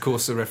 This is, of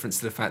course, a reference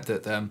to the fact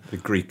that the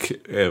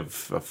Greek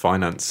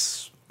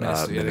finance the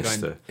guy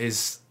minister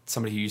is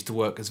somebody who used to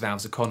work as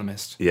Valve's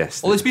economist.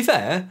 Yes. Although, to be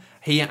fair,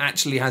 he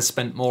actually has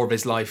spent more of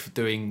his life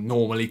doing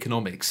normal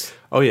economics.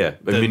 Oh yeah,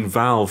 I mean,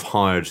 Valve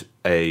hired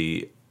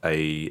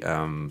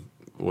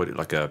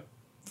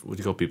what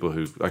do you call people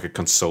who like a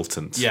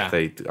consultant? Yeah.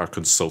 They are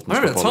consultants. I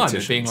remember for at the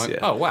time it being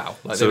politicians, like, oh wow.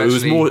 Like so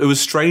it was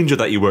stranger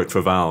that he worked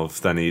for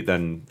Valve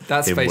than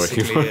That's him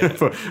basically working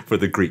it. for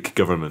the Greek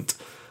government.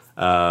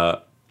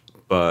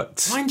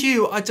 But Mind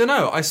you, I don't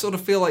know. I sort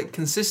of feel like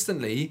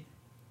consistently,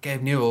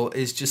 Gabe Newell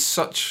is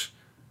just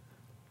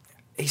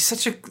he's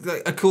such a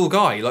cool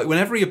guy. Like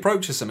whenever he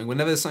approaches something,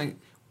 whenever there's something,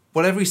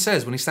 whatever he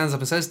says, when he stands up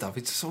and says stuff,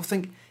 you just sort of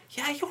think,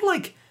 yeah, you're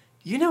like,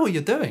 you know what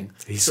you're doing.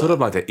 he's sort of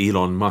like the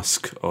Elon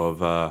Musk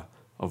of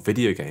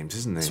video games,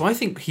 isn't he? So I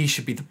think he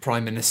should be the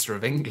Prime Minister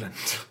of England.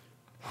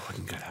 I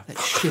wouldn't go that.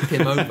 Let's ship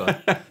him over.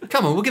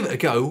 Come on, we'll give it a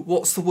go.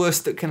 What's the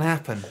worst that can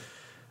happen?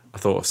 I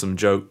thought of some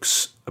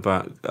jokes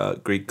about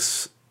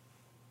Greek's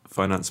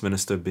finance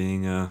minister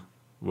being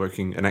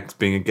being a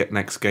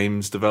next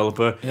games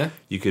developer. Yeah.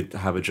 You could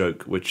have a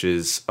joke which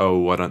is, oh,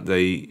 why don't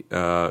they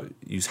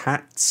use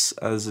hats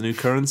as a new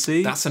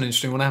currency? That's an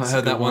interesting one. I haven't That's a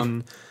heard that good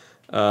one.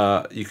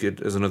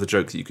 There's another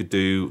joke that you could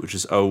do, which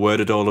is, oh, where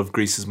did all of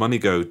Greece's money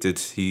go? Did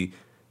he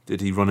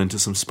run into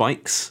some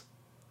spikes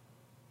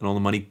and all the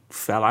money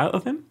fell out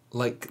of him?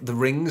 Like the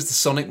rings, the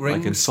Sonic rings.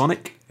 Like in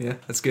Sonic? Yeah,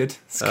 that's good.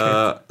 That's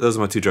good. Those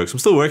are my two jokes. I'm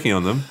still working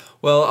on them.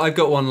 Well, I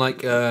got one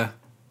like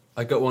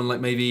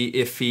maybe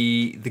if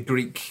the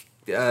Greek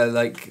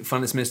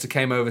finance minister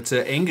came over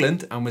to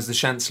England and was the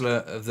chancellor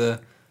of the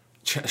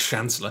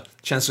chancellor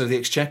of the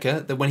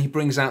Exchequer, that when he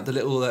brings out the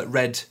little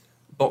red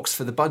box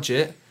for the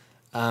budget,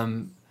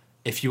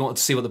 if you wanted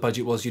to see what the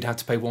budget was, you'd have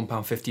to pay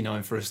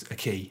 £1.59 for a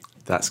key.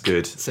 That's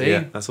good. See?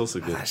 Yeah, that's also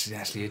good. That's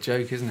actually a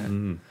joke,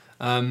 isn't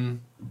it?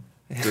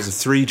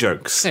 There's 3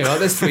 jokes. Anyway,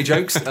 there's 3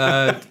 jokes.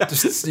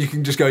 You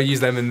can just go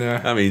use them in there.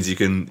 That means you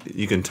can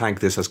tag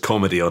this as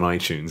comedy on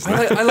iTunes.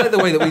 I like the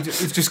way that we've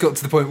just got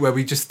to the point where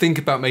we just think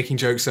about making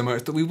jokes so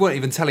much that we weren't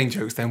even telling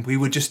jokes then. We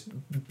were just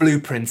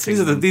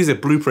blueprinting. These are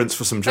blueprints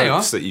for some There you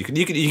jokes are. that you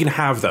can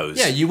have those.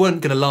 Yeah, you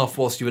weren't going to laugh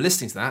whilst you were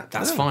listening to that.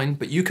 That's fine,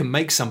 but you can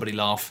make somebody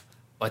laugh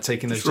by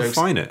taking those Just jokes.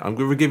 refine it.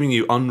 We're giving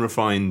you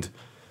unrefined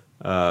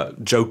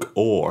joke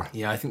ore.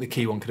 Yeah, I think the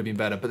key one could have been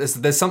better, but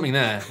there's something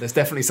there. There's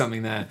definitely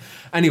something there.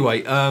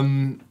 Anyway,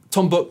 Tom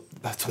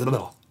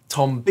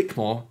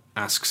Bickmore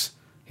asks.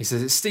 He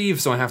says it's Steve,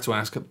 so I have to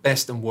ask: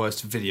 best and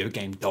worst video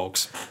game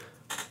dogs.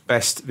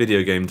 Best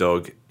video game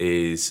dog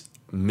is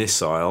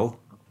Missile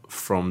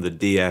from the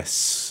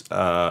DS.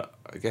 I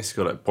guess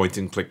you call it point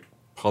and click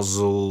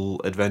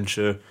puzzle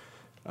adventure.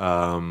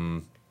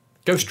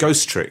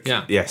 Ghost Trick.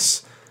 Yeah.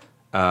 Yes.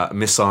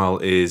 Missile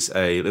is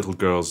a little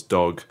girl's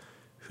dog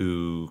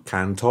who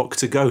can talk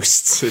to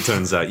ghosts, it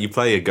turns out. You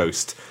play a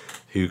ghost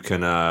who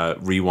can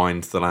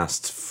rewind the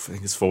last, I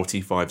think it's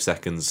 45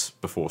 seconds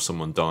before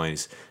someone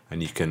dies,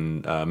 and you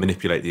can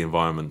manipulate the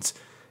environment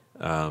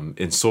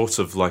in sort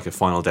of like a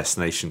Final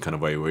Destination kind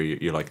of way, where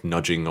you're like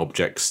nudging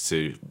objects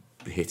to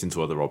hit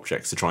into other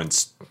objects to try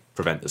and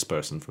prevent this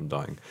person from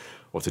dying,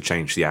 or to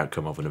change the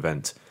outcome of an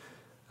event.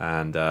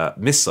 And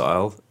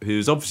Missile,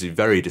 who's obviously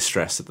very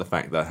distressed at the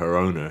fact that her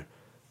owner,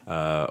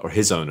 or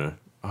his owner,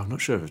 I'm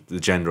not sure of the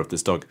gender of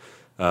this dog,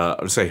 I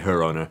would say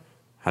her owner,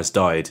 has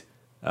died.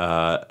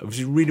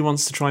 She really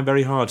wants to try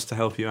very hard to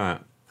help you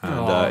out.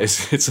 And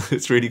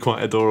it's really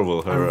quite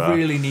adorable. I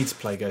really need to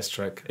play Ghost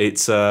Trick.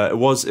 It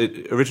was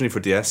originally for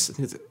DS.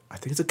 I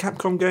think it's a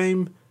Capcom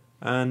game,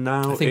 and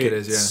now I think it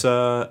is,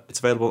 it's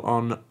available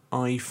on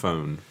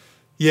iPhone.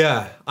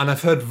 Yeah, and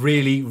I've heard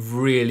really,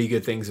 really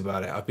good things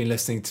about it. I've been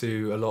listening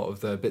to a lot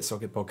of the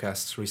BitSocket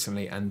podcasts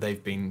recently, and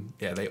they've been,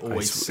 they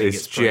always sing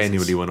its praises.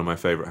 Genuinely one of my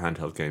favourite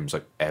handheld games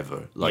like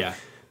ever. Like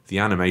the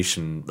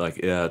animation,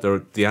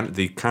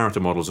 the character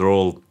models are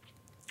all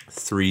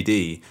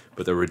 3D,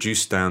 but they were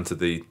reduced down to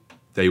the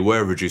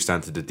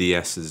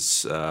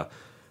DS's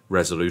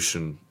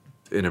resolution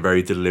in a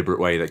very deliberate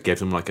way that gave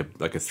them like a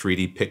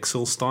 3D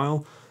pixel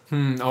style. I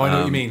know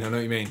what you mean.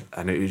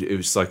 And it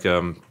was like,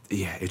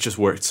 it just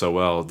worked so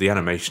well. The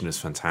animation is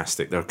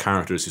fantastic. There are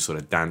characters who sort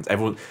of dance.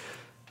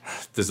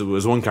 There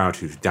was one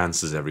character who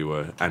dances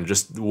everywhere, and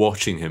just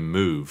watching him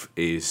move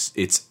it's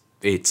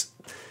jazzy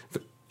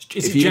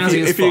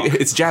as fuck?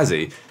 It's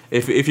jazzy.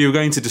 If you're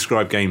going to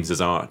describe games as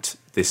art,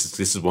 this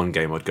is one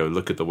game I'd go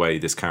look at the way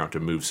this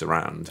character moves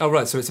around. Oh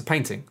right, so it's a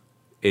painting.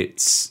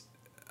 It's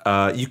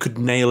You could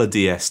nail a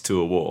DS to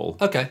a wall.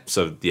 Okay.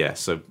 So yeah,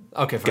 so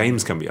Okay, fine.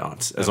 games can be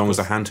art as long as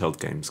they're handheld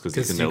games because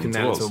you can nail them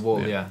to walls. To a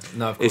wall, yeah.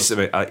 No, of course. It's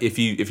if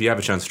you have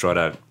a chance to try it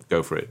out,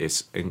 go for it.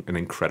 It's an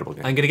incredible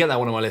game. I'm going to get that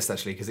one on my list,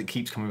 actually, because it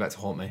keeps coming back to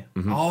haunt me.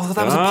 Oh,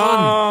 that was a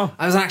pun.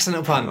 That was an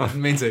accidental pun. I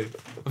didn't mean to.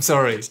 I'm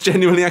sorry. It's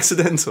genuinely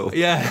accidental.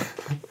 Yeah.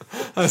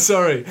 I'm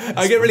sorry.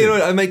 I get really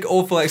annoyed. I make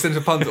awful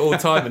accidental puns all the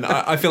time, and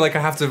I feel like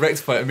I have to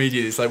rectify it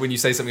immediately. It's like when you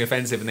say something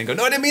offensive and then go,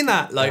 no, I didn't mean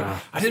that. Like,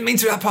 I didn't mean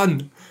to that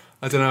pun.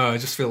 I don't know. I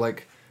just feel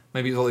like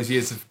maybe it's all those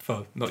years of,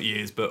 well, not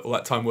years, but all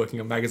that time working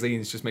on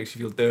magazines just makes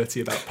you feel dirty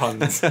about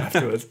puns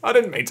afterwards. I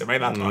didn't mean to make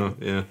that pun.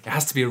 Yeah. It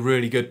has to be a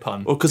really good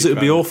pun. Well, because it would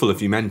be awful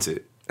if you meant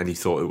it and you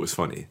thought it was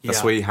funny. That's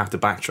Yeah. why you have to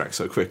backtrack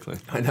so quickly.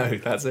 I know,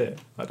 that's it.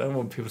 I don't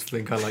want people to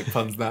think I like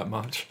puns that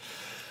much.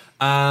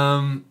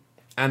 And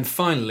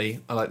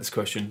finally, I like this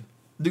question.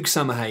 Luke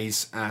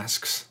Summerhays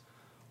asks,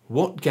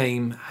 what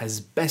game has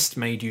best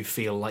made you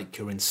feel like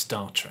you're in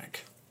Star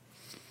Trek?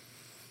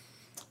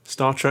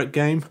 Star Trek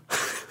game?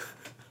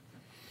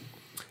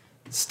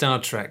 Star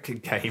Trek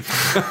game.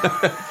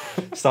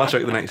 Star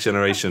Trek The Next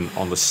Generation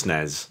on the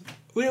SNES.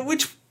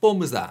 Which one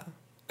was that?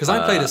 Because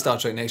I played a Star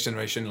Trek Next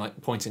Generation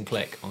like point and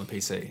click on the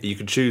PC. You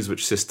could choose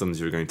which systems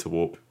you were going to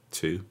warp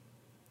to,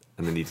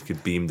 and then you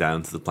could beam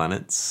down to the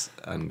planets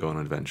and go on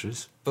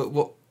adventures. But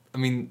what, I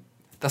mean,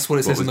 that's what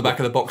it says on the back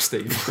of the box,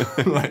 Steve.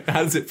 Like,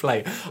 how does it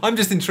play? I'm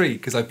just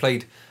intrigued because I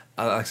played,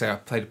 like I say, I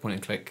played a point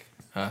and click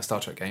Star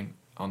Trek game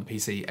on the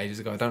PC ages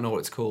ago. I don't know what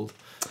it's called,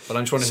 but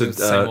I'm trying to think it's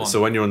the same one.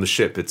 So when you're on the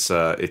ship, it's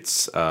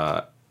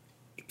kind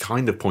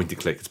of point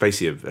and click. It's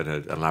basically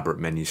an elaborate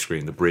menu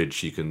screen. The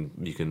bridge, you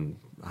can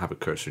have a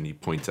cursor and you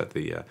point at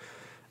the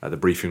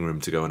briefing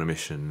room to go on a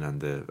mission,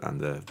 and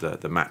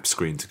the map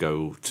screen to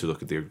go to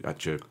look at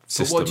your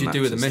system. But what do you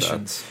do with the maps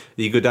and missions? stuff.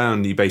 You go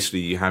down.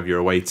 You have your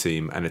away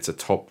team, and it's a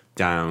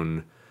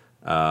top-down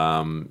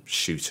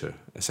shooter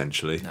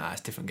essentially. Nah, it's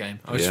a different game.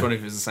 I was just wondering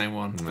if it was the same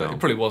one, but No. it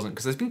probably wasn't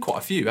because there's been quite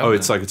a few. Oh,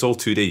 it's like it's all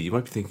 2D. You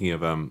might be thinking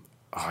of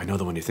I know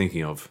the one you're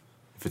thinking of.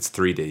 If it's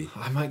 3D,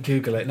 I might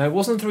Google it. No, it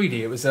wasn't 3D.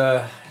 It was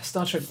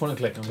Star Trek point and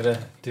click. I'm gonna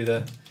do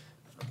the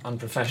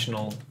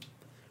unprofessional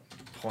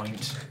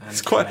point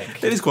and click.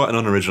 It is quite an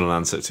unoriginal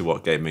answer to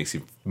what game makes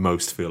you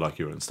most feel like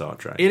you're in Star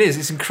Trek. It is.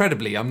 It's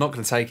incredibly. I'm not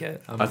going to take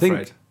it. I'm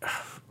afraid.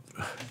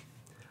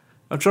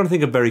 I'm trying to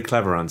think of very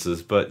clever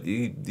answers, but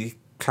you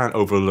can't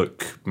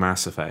overlook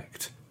Mass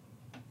Effect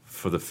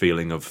for the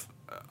feeling of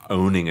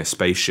owning a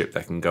spaceship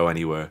that can go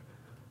anywhere.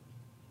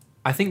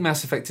 I think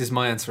Mass Effect is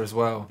my answer as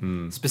well.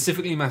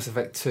 Specifically Mass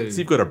Effect 2. So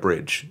you've got a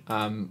bridge.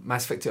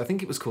 Mass Effect 2, I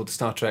think it was called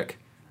Star Trek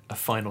A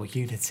Final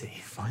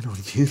Unity. Final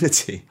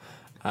Unity.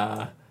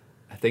 I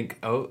think,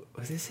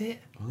 was this it?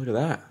 Oh, look at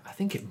that. I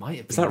think it might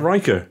have been. Is that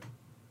Riker?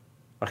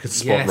 I could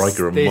spot Yes,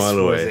 Riker a this mile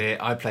was away. it.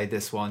 I played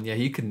this one. Yeah,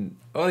 you can.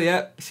 Oh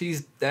yeah,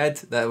 she's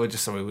dead. We're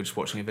just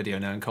watching a video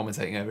now and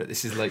commentating over it.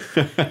 This is like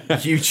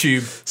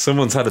YouTube.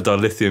 Someone's had a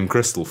dilithium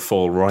crystal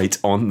fall right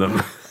on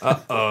them.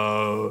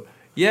 Oh.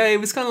 Yeah, it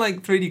was kind of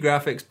like 3D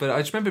graphics, but I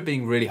just remember it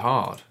being really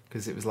hard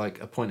because it was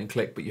like a point and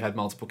click, but you had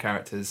multiple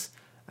characters,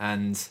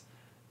 and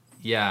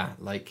yeah,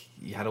 like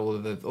you had all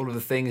of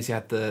the things. You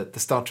had the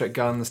Star Trek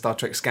gun, the Star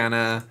Trek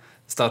scanner,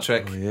 Star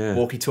Trek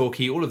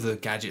walkie-talkie, all of the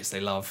gadgets they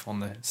love on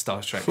the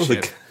Star Trek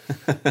ship.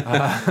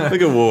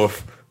 Look at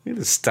Worf. You're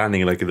just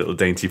standing like a little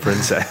dainty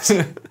princess.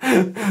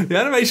 The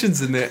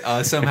animations in it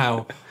are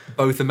somehow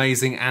both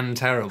amazing and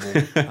terrible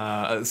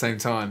at the same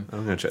time.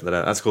 I'm going to check that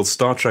out. That's called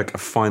Star Trek A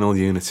Final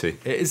Unity.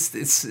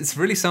 It's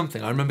really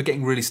something. I remember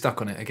getting really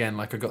stuck on it again,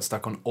 like I got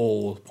stuck on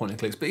all point and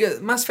clicks. But yeah,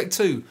 Mass Effect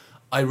 2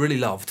 I really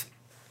loved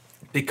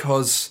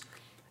because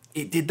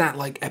it did that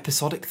like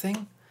episodic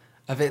thing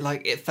of it.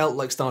 Like it felt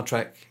like Star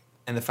Trek,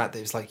 and the fact that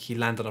it was like you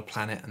land on a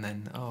planet and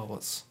then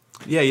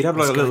Yeah, you'd have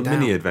like a little going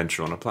mini down?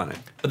 adventure on a planet.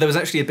 But there was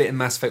actually a bit in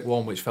Mass Effect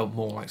 1 which felt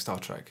more like Star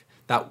Trek.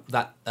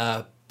 That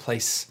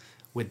place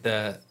with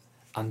the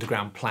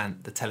underground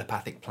plant, the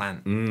telepathic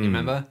plant. Do you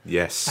remember?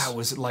 Yes. That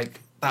was like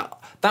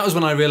that was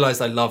when I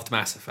realised I loved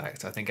Mass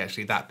Effect. I think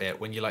actually that bit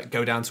when you like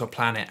go down to a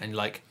planet and you're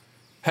like,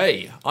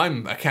 hey,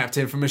 I'm a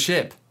captain from a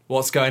ship.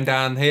 What's going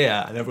down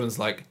here? And everyone's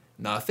like,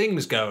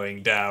 nothing's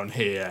going down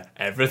here.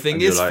 Everything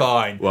And you're is like,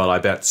 fine. Well, I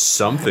bet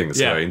something's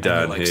going and you're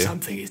down like, here.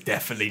 something is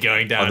definitely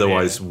going down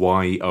Otherwise, here.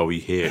 why are we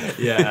here?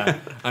 Yeah,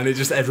 and it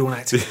just everyone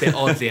acting a bit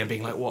oddly and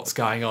being like, "What's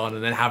going on?"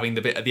 And then having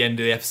the bit at the end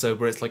of the episode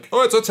where it's like,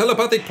 "Oh, it's a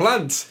telepathic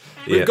plant.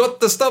 We've got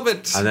to stop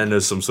it." And then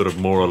there's some sort of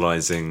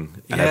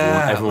moralizing, and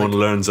Yeah, everyone like-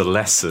 learns a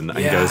lesson and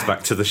Yeah. goes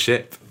back to the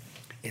ship.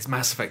 It's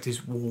Mass Effect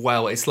is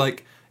it's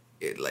like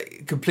it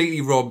like completely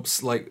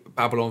robs like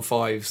Babylon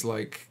 5's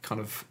like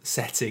kind of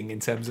setting in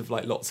terms of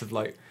like lots of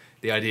like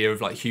the idea of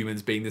like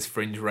humans being this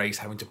fringe race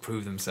having to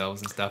prove themselves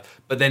and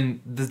stuff. But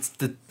then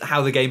the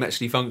how the game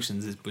actually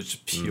functions was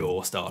just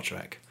pure Star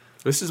Trek.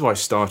 This is why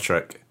Star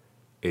Trek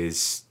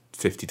is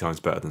 50 times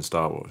better than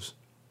Star Wars.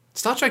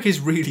 Star Trek is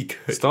really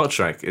good. Star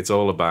Trek, it's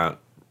all about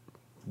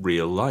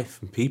real life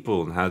and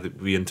people and how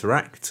we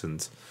interact,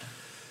 and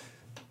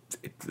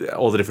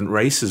all the different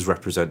races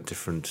represent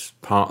different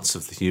parts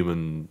of the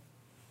human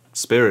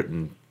spirit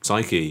and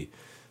psyche.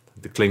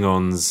 The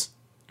Klingons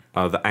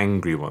are the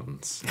angry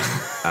ones,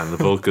 and the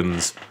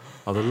Vulcans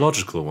are the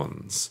logical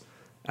ones,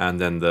 and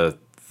then the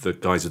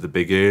guys with the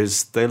big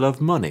ears, they love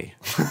money.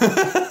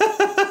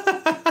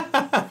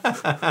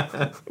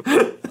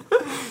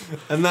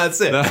 And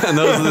that's it. And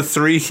those are the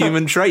 3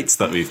 human traits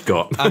that we've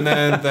got. And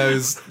then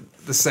there's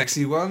the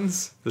sexy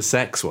ones. The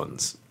sex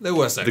ones. There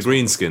were sex The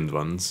green-skinned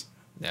ones.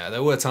 Yeah,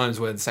 there were times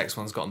where the sex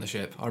ones got on the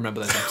ship. I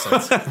remember those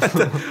episodes.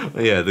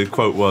 Yeah, the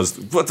quote was,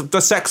 "What the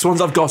sex ones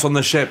I've got on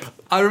the ship."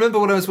 I remember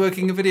when I was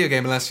working a video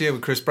game last year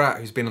with Chris Pratt,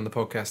 who's been on the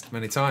podcast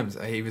many times.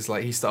 He was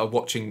like, he started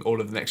watching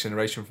all of the Next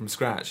Generation from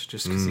scratch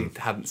just because he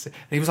hadn't seen.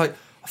 And he was like,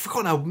 I've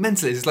forgotten how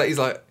mental it is. He's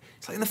like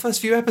in the first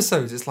few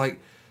episodes, it's like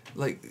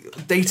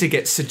Data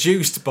gets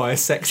seduced by a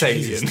sex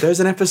alien.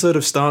 There's an episode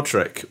of Star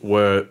Trek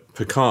where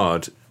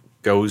Picard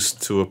goes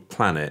to a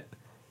planet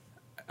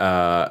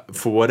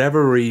for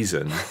whatever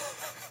reason.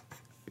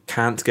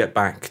 Can't get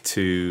back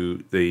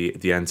to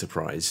the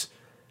Enterprise.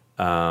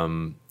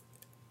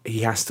 He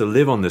has to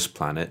live on this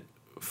planet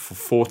for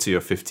 40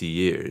 or 50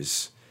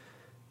 years.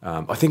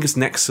 I think it's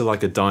next to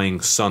like a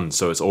dying sun,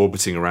 so it's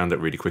orbiting around it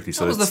really quickly.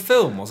 So that was the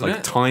film, wasn't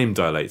it? Time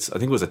dilates. I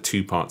think it was a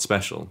 2-part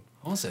special.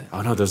 Was it?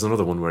 Oh no, there's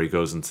another one where he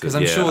goes into. Because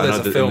I'm sure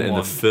there's a film. In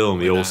the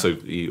film, he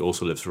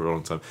also lives for a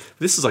long time. But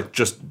this is like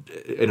just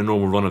in a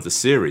normal run of the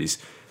series.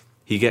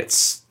 He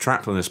gets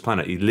trapped on this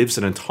planet. He lives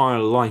an entire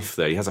life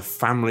there. He has a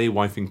family,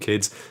 wife and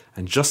kids.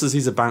 And just as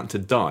he's about to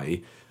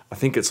die, I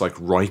think it's like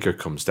Riker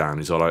comes down.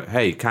 He's all like,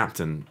 "Hey,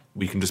 Captain,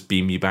 we can just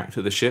beam you back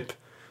to the ship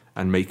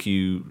and make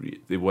you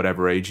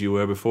whatever age you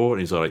were before."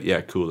 And he's all like, "Yeah,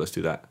 cool, let's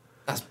do that."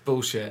 That's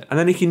bullshit. And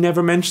then he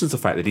never mentions the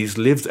fact that he's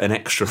lived an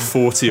extra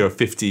 40 or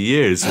 50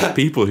 years with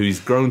people who he's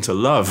grown to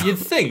love. You'd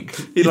think.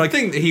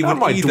 Think that he would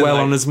might dwell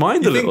on his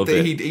mind a little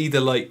bit. He'd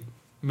either like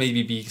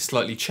maybe be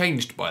slightly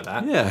changed by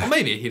that. Yeah. Or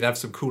maybe he'd have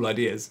some cool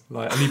ideas.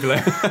 Like, and he'd be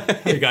like,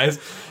 "Hey guys,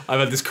 I've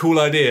had this cool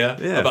idea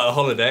about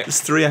the holodeck."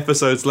 Just 3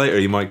 episodes later,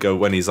 he might go,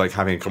 when he's like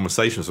having a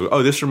conversation, so,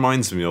 "Oh, this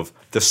reminds me of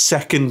the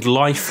second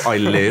life I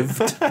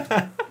lived."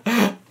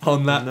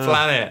 On that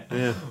planet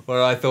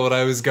where I thought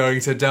I was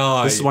going to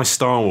die. This is why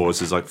Star Wars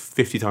is like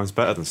 50 times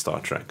better than Star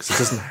Trek, because it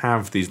doesn't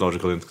have these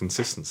logical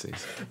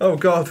inconsistencies. Oh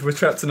God, we're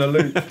trapped in a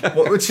loop.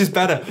 Which is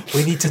better?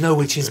 We need to know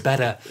which is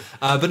better.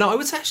 But no, I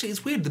would say actually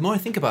it's weird. The more I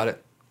think about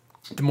it,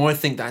 the more I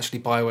think that actually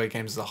BioWare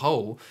games as a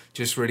whole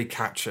just really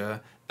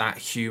capture that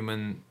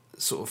human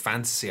sort of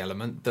fantasy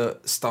element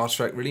that Star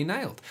Trek really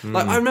nailed.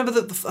 Like I remember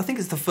that I think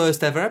it's the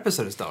first ever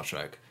episode of Star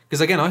Trek. Because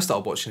again, I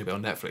started watching a bit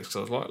on Netflix because I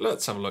was like,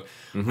 let's have a look.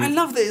 I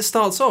love that it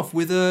starts off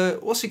with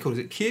what's he called? Is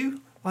it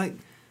Q? Like at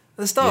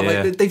the start,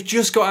 like they've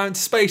just got out into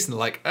space and they're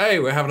like, "Hey,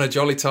 we're having a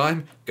jolly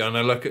time.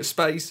 Gonna look at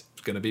space.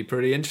 It's gonna be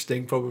pretty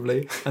interesting,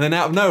 probably." And then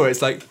out of nowhere,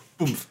 it's like,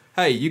 boom.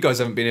 "Hey, you guys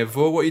haven't been here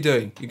before. What are you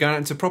doing? You're going out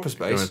into proper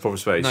space." Going into proper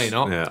space. No, you're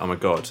not. Yeah, oh my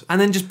God.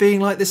 And then just being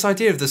like this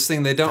idea of this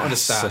thing they don't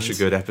understand. Such a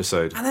good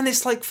episode. And then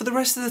it's like for the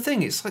rest of the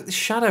thing, it's like the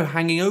shadow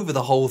hanging over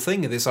the whole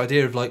thing of this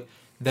idea of like,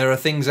 there are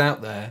things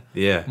out there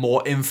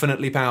more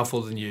infinitely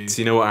powerful than you.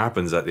 So you know what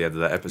happens at the end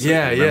of that episode?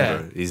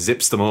 Yeah. He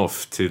zips them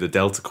off to the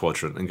Delta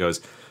Quadrant and goes,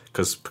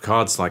 because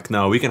Picard's like,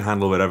 "No, we can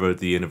handle whatever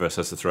the universe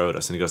has to throw at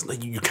us." And he goes, "No,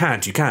 you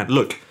can't,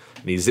 look."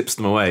 And he zips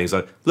them away. He's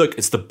like, "Look,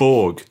 it's the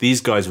Borg.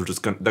 These guys were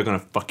they're going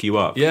to fuck you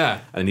up."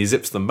 Yeah. And he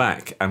zips them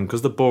back. And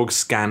because the Borg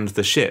scanned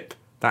the ship,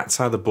 that's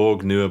how the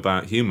Borg knew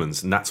about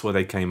humans. And that's why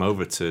they came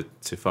over to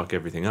fuck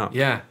everything up.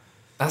 Yeah.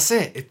 That's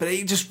it. But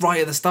it just right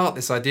at the start,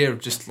 this idea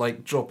of just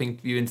like dropping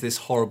you into this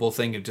horrible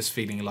thing of just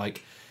feeling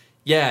like,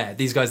 yeah,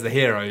 these guys are the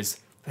heroes.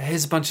 But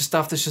here's a bunch of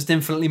stuff that's just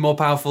infinitely more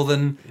powerful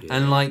than,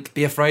 and like,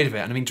 be afraid of it.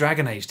 And I mean,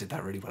 Dragon Age did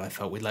that really well, I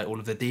felt, with like all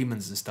of the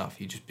demons and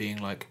stuff. You just being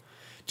like,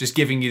 just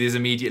giving you these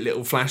immediate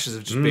little flashes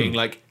of just being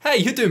like, "Hey,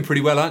 you're doing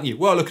pretty well, aren't you?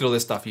 Well, look at all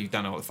this stuff. You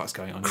don't know what the fuck's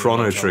going on."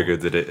 Chrono Trigger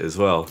did it as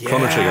well. Yeah,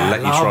 Chrono Trigger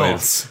let you try and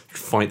Lavos.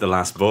 fight the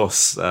last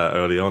boss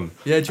early on.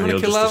 Yeah, do you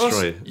want to kill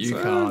Lavos? You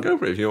can't. Go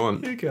for it if you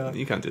want. You can't.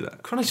 You can't do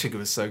that. Chrono Trigger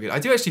was so good. I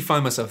do actually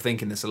find myself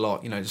thinking this a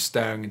lot, you know, just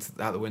staring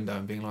out the window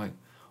and being like,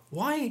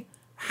 why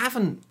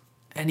hasn't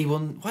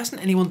anyone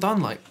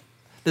done like...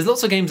 There's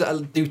lots of games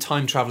that do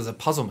time travel as a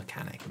puzzle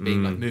mechanic, and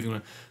being like moving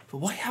around, but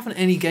why haven't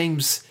any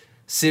games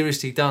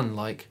seriously done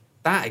like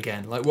that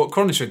again? Like what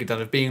Chrono Trigger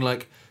done of being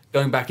like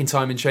going back in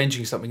time and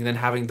changing something and then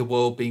having the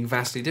world being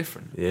vastly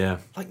different. Yeah.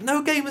 Like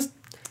games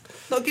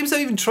don't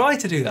even try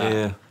to do that.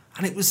 Yeah.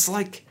 And it was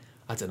like,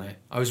 I don't know.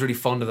 I was really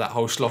fond of that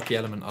whole schlocky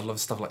element. I loved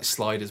stuff like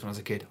Sliders when I was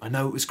a kid. I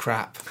know it was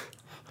crap.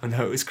 But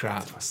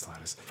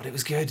it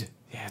was good.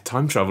 Yeah,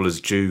 time travel is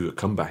due a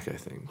comeback, I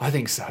think. I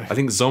think so. I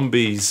think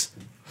zombies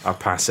are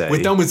passé.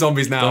 We're done with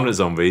zombies now. Done with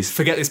zombies.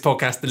 Forget this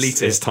podcast,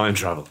 delete It's it. time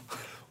travel.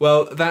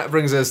 Well, that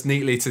brings us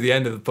neatly to the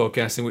end of the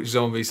podcast in which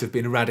zombies have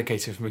been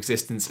eradicated from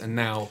existence, and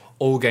now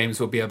all games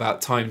will be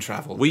about time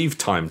travel. We've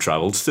time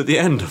travelled to the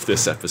end of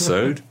this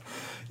episode.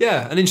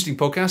 Yeah, an interesting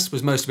podcast,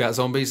 was mostly about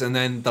zombies, and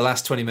then the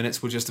last 20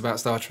 minutes were just about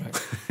Star Trek.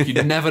 You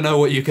never know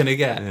what you're going to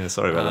get. Yeah,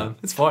 sorry about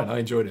that. It's fine, I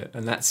enjoyed it,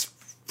 and that's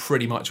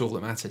pretty much all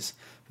that matters.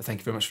 But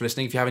thank you very much for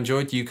listening. If you have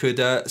enjoyed, you could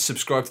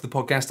subscribe to the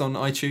podcast on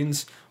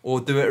iTunes or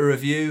do it a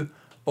review.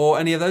 or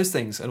any of those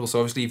things. And also,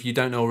 obviously, if you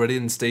don't know already,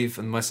 then Steve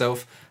and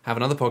myself have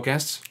another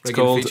podcast, It's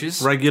Regular called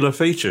Features. Regular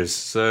Features,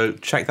 so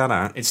check that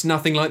out. It's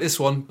nothing like this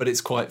one, but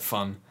it's quite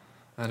fun.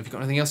 And have you got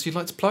anything else you'd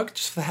like to plug,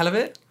 just for the hell of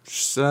it?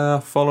 Just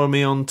follow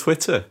me on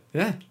Twitter,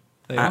 Yeah,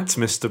 there you at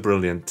Mr.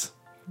 Brilliant.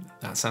 are.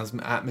 That sounds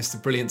at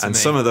Mr. Brilliant to And me.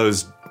 some of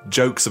those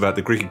jokes about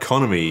the Greek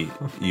economy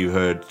you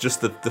heard,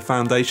 just the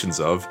foundations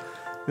of,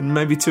 in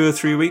maybe 2 or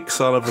 3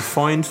 weeks I'll have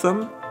refined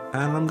them,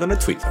 and I'm going to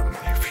tweet them.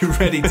 be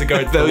ready to go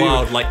into the They'll be-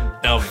 wild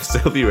like doves.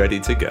 They'll be ready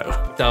to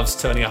go. Doves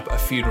turning up at a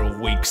funeral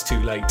weeks too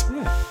late.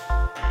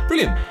 Yeah.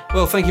 Brilliant.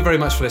 Well, thank you very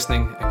much for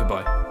listening, and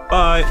goodbye.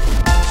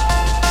 Bye.